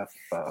PFF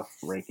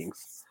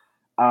rankings.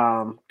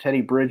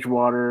 Teddy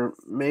Bridgewater,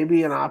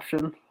 maybe an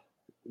option.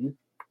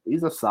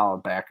 He's a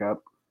solid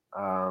backup.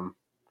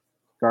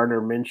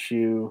 Gardner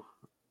Minshew,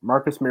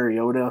 Marcus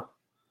Mariota.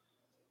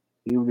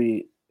 He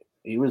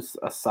was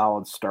a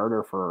solid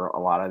starter for a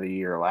lot of the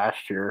year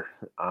last year.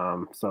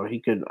 So he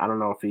could. I don't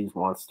know if he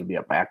wants to be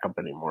a backup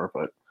anymore,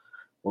 but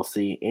we'll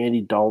see.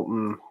 Andy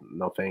Dalton,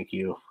 no thank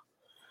you.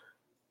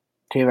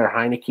 Taylor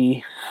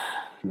Heineke,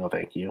 no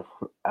thank you.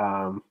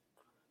 So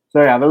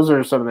yeah, those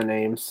are some of the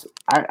names.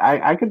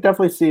 I could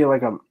definitely see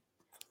like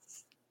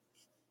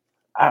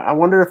I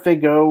wonder if they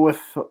go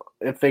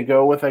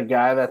with a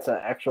guy that's an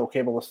actual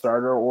capable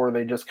starter, or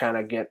they just kind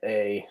of get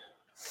a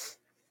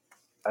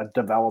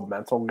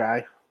developmental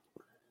guy.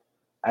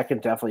 I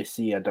could definitely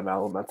see a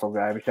developmental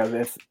guy because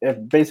if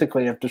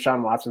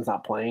Deshaun Watson's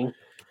not playing,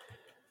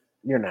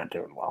 you're not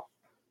doing well.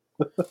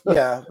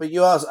 Yeah, but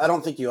I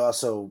don't think you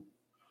also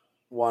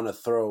want to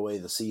throw away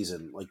the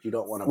season. Like you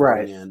don't want to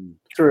bring in.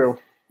 True.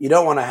 You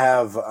don't want to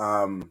have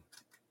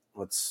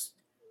what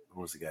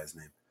was the guy's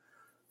name?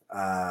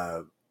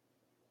 Our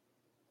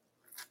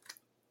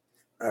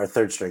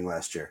third string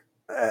last year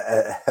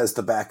as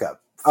the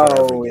backup.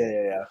 Oh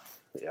yeah.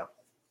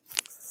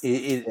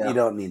 You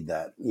don't need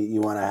that. You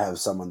want to have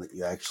someone that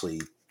you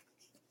actually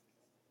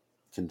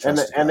can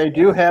trust. And they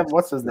do have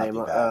what's his name?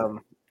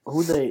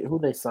 Who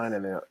they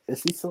signing out?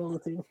 Is he still on the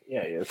team?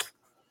 Yeah, he is.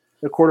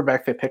 The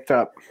quarterback they picked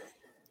up.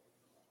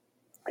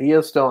 He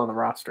is still on the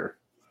roster.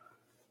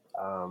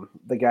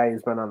 The guy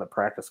who's been on the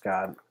practice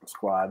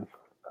squad.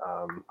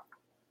 Let me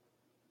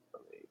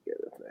get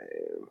his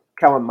name.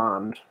 Kellen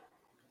Mond.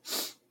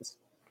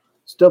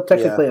 Still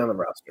technically on the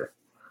roster.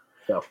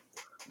 So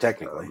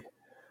technically.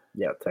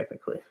 Yeah,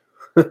 technically.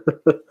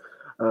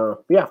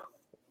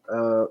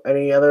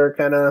 Any other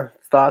kind of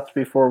thoughts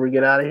before we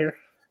get out of here?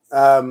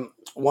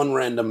 One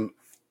random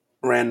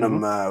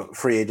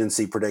free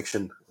agency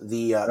prediction.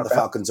 The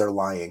Falcons are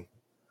lying.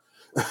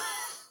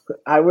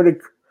 I would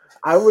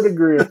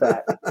agree with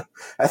that.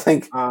 I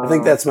think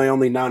that's my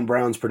only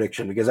non-Browns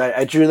prediction because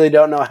I truly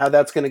don't know how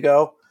that's going to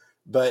go.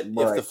 But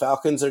if the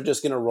Falcons are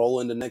just going to roll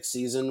into next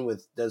season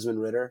with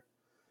Desmond Ridder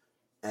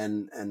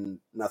and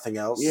nothing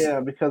else, yeah.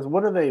 Because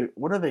what are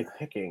they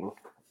picking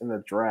in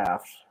the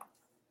draft?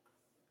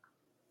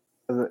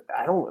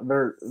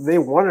 They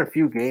won a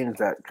few games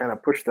that kind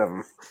of pushed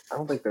them. I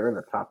don't think they're in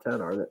the top 10,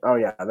 are they? Oh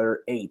yeah,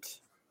 they're 8.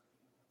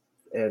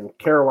 And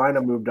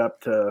Carolina moved up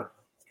to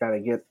kind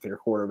of get their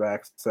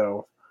quarterbacks.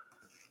 So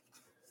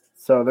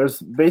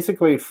there's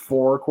basically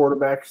 4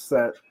 quarterbacks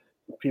that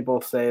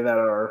people say that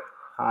are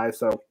high.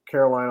 So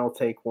Carolina will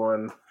take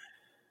one.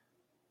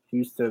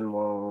 Houston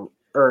will.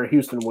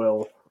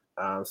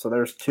 So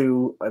there's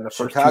 2 in the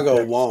first.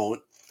 Chicago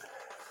won't.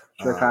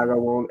 Chicago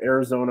won't.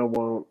 Arizona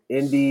won't.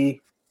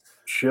 Indy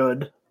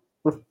should.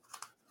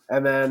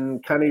 And then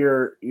kind of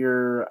your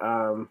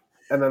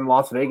and then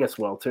Las Vegas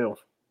will too.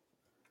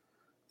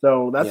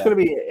 So that's going to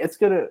be – it's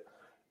going to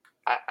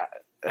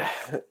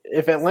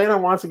if Atlanta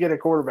wants to get a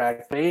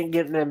quarterback, they ain't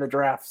getting in the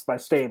drafts by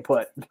staying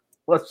put.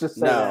 Let's just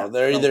say that.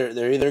 They're either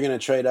going to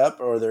trade up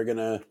or they're going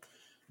to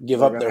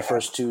give up their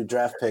first 2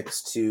 draft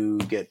picks to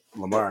get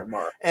Lamar.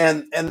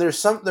 And there's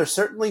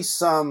certainly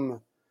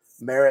some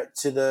merit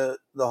to the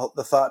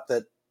thought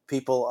that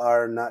people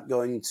are not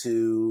going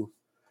to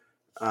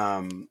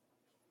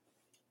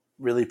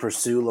really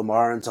pursue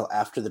Lamar until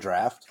after the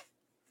draft.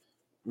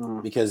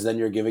 Because then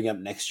you're giving up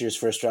next year's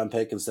first round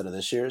pick instead of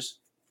this year's.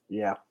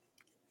 Yeah.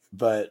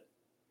 But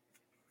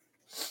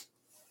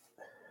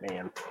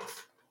man,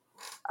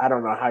 I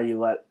don't know how you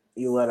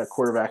let a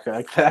quarterback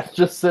like that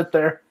just sit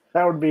there.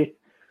 That would be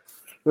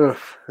it'll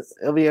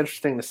be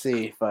interesting to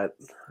see, but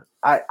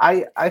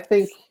I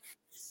think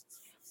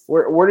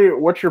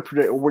what's your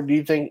prediction? What do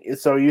you think?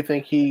 So you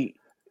think he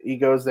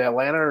goes to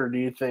Atlanta, or do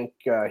you think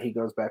he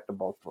goes back to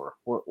Baltimore?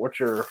 What's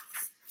your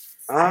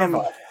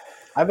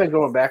I've been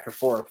going back and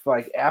forth.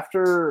 Like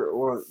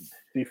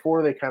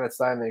before they kind of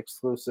signed the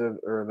exclusive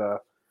or the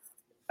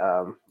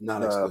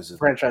non-exclusive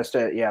franchise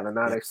tag, the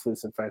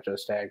non-exclusive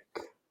franchise tag.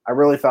 I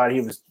really thought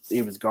he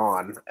was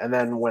gone. And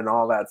then when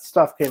all that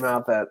stuff came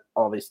out that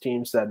all these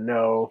teams said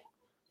no,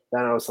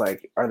 then I was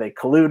like, are they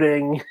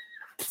colluding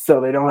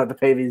so they don't have to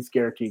pay these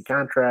guaranteed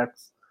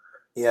contracts?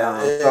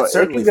 Yeah, it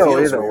certainly can go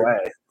either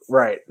way,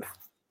 right?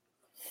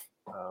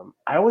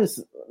 I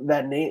always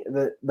that name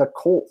the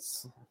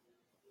Colts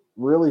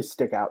really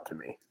stick out to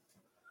me.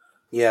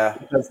 Yeah,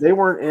 because they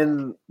weren't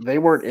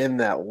in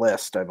that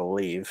list, I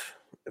believe,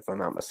 if I'm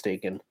not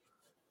mistaken.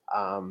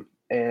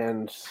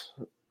 And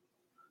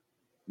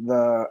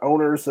the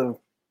owners of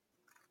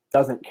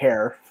doesn't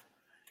care.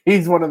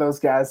 He's one of those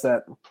guys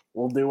that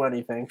will do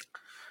anything.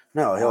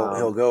 no,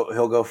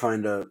 he'll go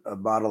find a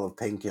bottle of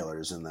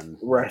painkillers and then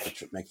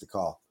Right. make the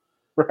call.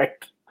 Right.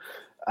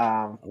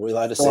 Are we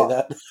allowed to say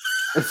that?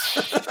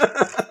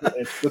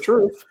 It's the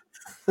truth.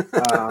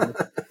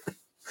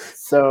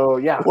 So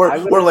yeah,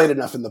 we're late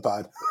enough in the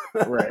pod.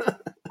 Right.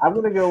 I'm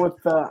gonna go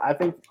with. I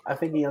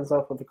think he ends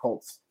up with the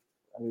Colts.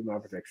 That'd be my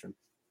prediction.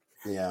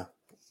 Yeah.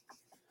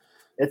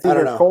 It's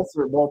either Colts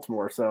or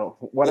Baltimore. So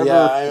whatever.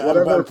 Yeah,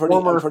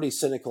 I'm pretty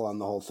cynical on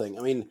the whole thing.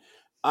 I mean,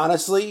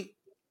 honestly,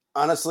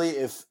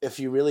 if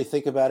you really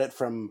think about it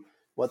from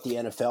what the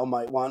NFL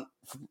might want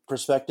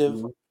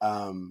perspective,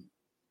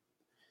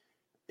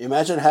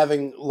 imagine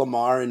having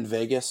Lamar in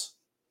Vegas.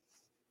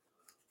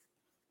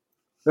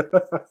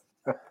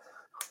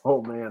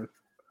 Oh man.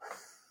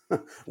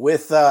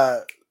 with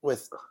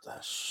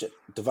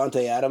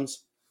Devontae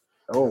Adams.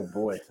 Oh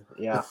boy,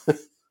 yeah.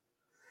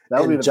 That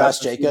would be the Josh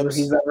best Jacobs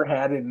he's ever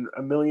had in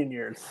a million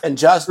years. And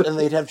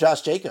they'd have Josh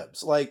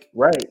Jacobs. Right,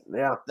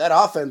 yeah. That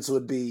offense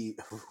would be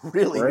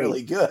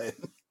really good.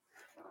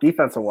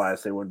 Defensive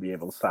wise, they wouldn't be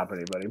able to stop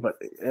anybody,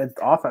 but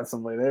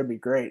offensively, they'd be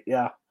great.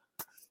 Yeah.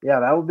 Yeah,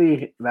 that would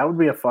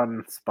be a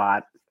fun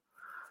spot.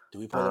 Do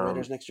we play the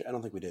Raiders next year? I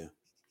don't think we do.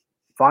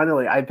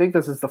 Finally, I think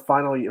this is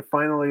finally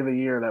the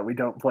year that we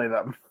don't play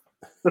them.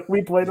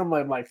 We played them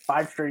like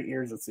 5 straight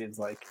years, it seems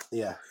like.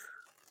 Yeah.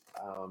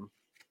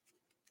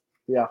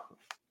 Yeah.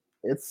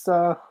 It's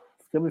gonna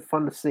be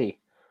fun to see.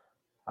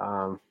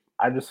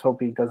 I just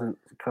hope he doesn't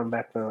come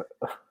back to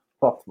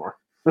Baltimore.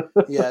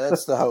 Yeah,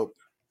 that's the hope.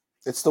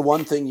 It's the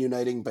one thing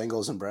uniting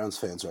Bengals and Browns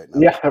fans right now.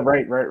 Yeah,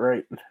 right.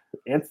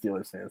 And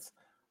Steelers fans.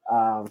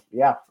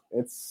 Yeah,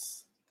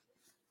 it's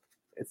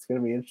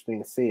gonna be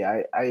interesting to see.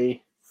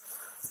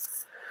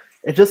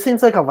 It just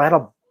seems like a lot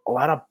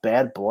of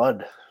bad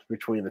blood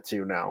between the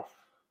two now.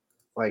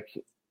 Like,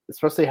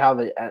 especially how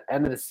at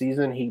end of the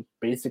season he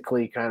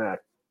basically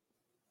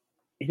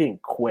he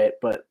didn't quit,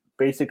 but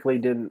basically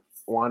didn't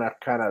want to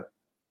kind of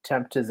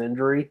tempt his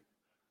injury.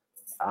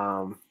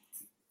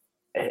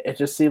 It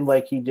just seemed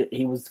like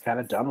he was kind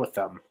of done with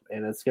them,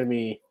 and it's gonna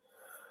be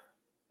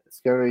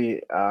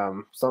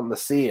something to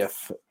see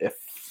if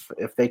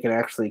they can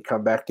actually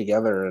come back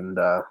together and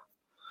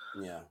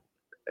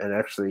and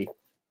actually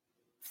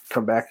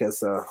come back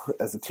as a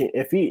team.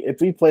 If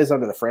he plays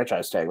under the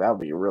franchise tag, that would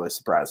be really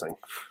surprising.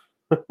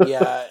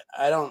 Yeah,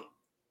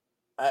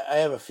 I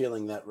have a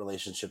feeling that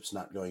relationship's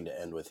not going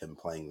to end with him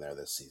playing there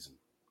this season.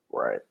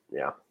 Right.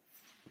 Yeah.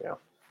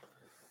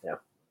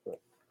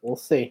 We'll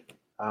see.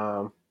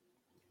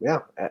 Yeah,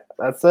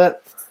 that's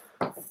it.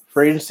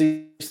 Free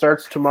agency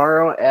starts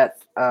tomorrow at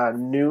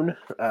noon.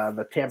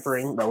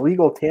 The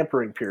legal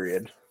tampering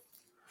period.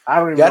 I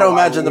don't even got to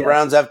imagine the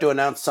Browns have to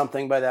announce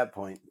something by that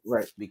point.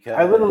 Right. Because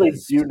I literally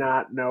do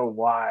not know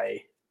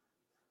why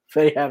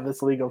they have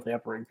this legal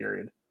tampering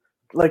period.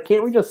 Like,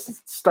 can't we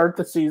just start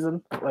the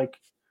season? Like,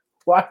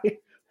 why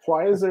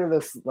is there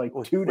this 2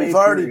 days? We've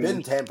already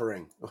been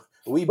tampering.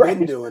 We've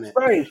been doing it.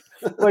 Right.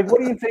 Like, what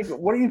do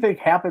you think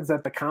happens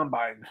at the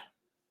combine?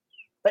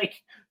 Like,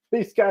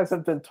 these guys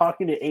have been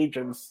talking to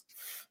agents.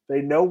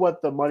 They know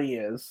what the money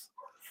is.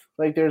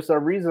 Like, there's a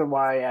reason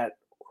why at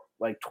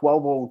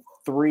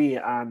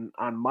 12:03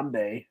 on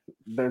Monday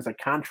there's a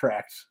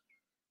contract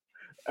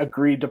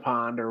agreed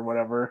upon or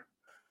whatever.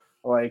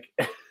 Like,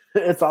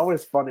 it's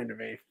always funny to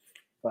me.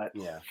 But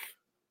yeah.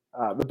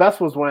 The best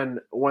was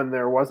when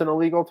there wasn't a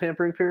legal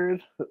tampering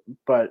period,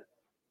 but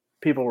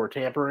people were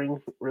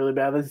tampering really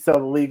badly. So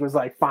the league was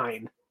like,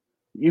 fine,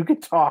 you can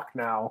talk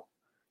now.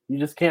 You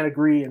just can't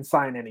agree and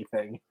sign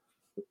anything.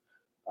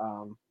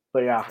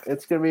 But yeah,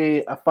 it's going to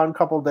be a fun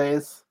couple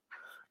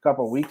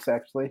weeks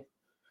actually.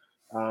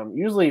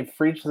 Usually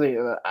free agency,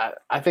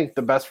 I think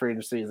the best free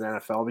agency is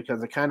NFL because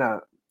they kind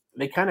of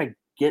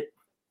get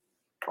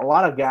a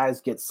lot of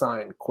guys get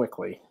signed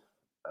quickly.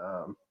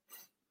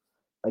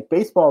 Like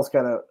baseball is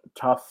kind of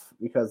tough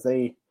because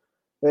they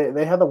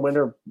have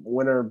the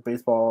winter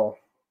baseball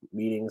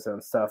meetings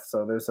and stuff.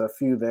 So there's a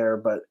few there,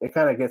 but it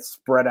kind of gets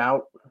spread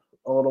out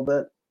a little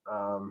bit.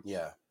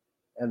 Yeah.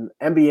 And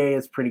NBA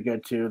is pretty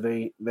good too.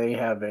 They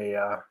have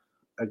a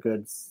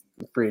good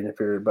free agent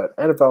period, but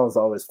NFL is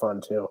always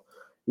fun too.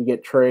 You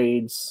get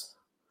trades,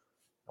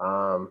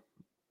 a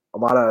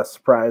lot of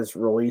surprise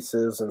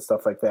releases and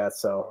stuff like that.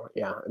 So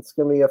yeah, it's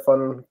gonna be a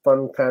fun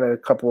kind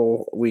of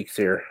couple weeks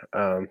here.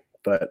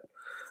 But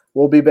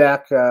we'll be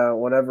back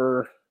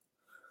whenever,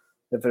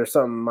 if there's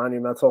something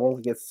monumental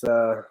gets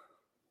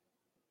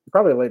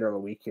probably later in the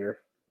week here,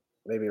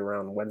 maybe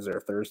around Wednesday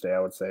or Thursday,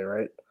 I would say,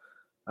 right?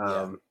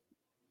 Yeah.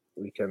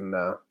 We can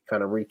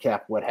kind of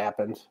recap what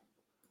happened.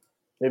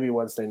 Maybe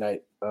Wednesday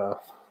night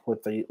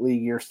with the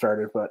league year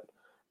started. But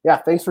yeah,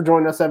 thanks for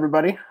joining us,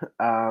 everybody.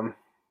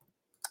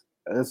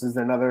 This is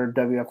another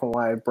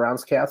WFNY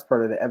BrownsCast,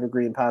 part of the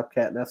Evergreen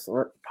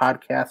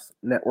Podcast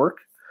Network.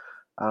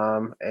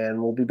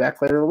 And we'll be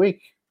back later in the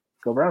week.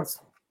 Go Browns.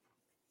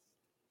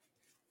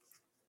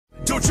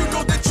 Don't you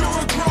know that you're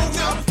a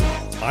grown-up?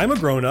 I'm a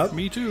grown-up.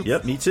 Me too.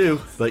 Yep, me too.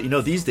 But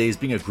these days,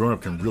 being a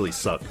grown-up can really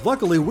suck.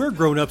 Luckily, we're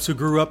grown-ups who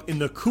grew up in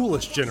the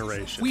coolest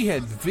generation. We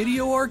had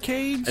video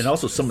arcades. And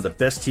also some of the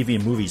best TV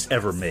and movies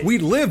ever made. We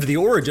lived the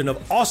origin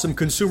of awesome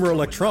consumer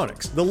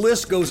electronics. The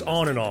list goes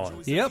on and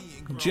on. Yep,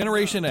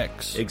 Generation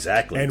X.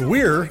 Exactly. And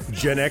we're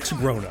Gen X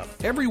grown-up.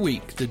 Every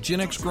week, the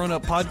Gen X Grown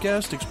Up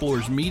podcast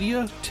explores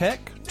media,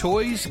 tech,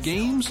 toys,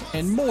 games,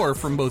 and more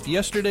from both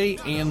yesterday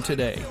and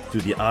today.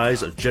 Through the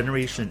eyes of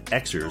Generation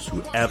Xers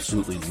who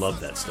absolutely love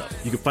that stuff.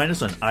 You can find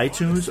us on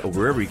iTunes or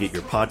wherever you get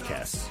your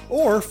podcasts.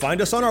 Or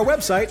find us on our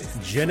website,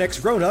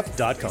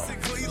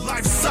 genxgrownup.com.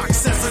 Life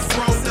sucks as a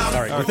grown-up.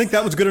 All right, you think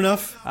that was good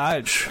enough?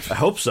 I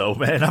hope so,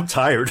 man. I'm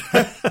tired.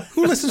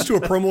 Who listens to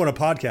a promo on a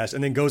podcast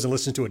and then goes and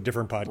listens to a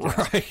different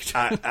podcast?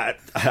 Right.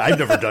 I've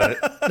never done it.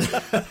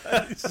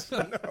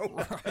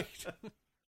 No. Right.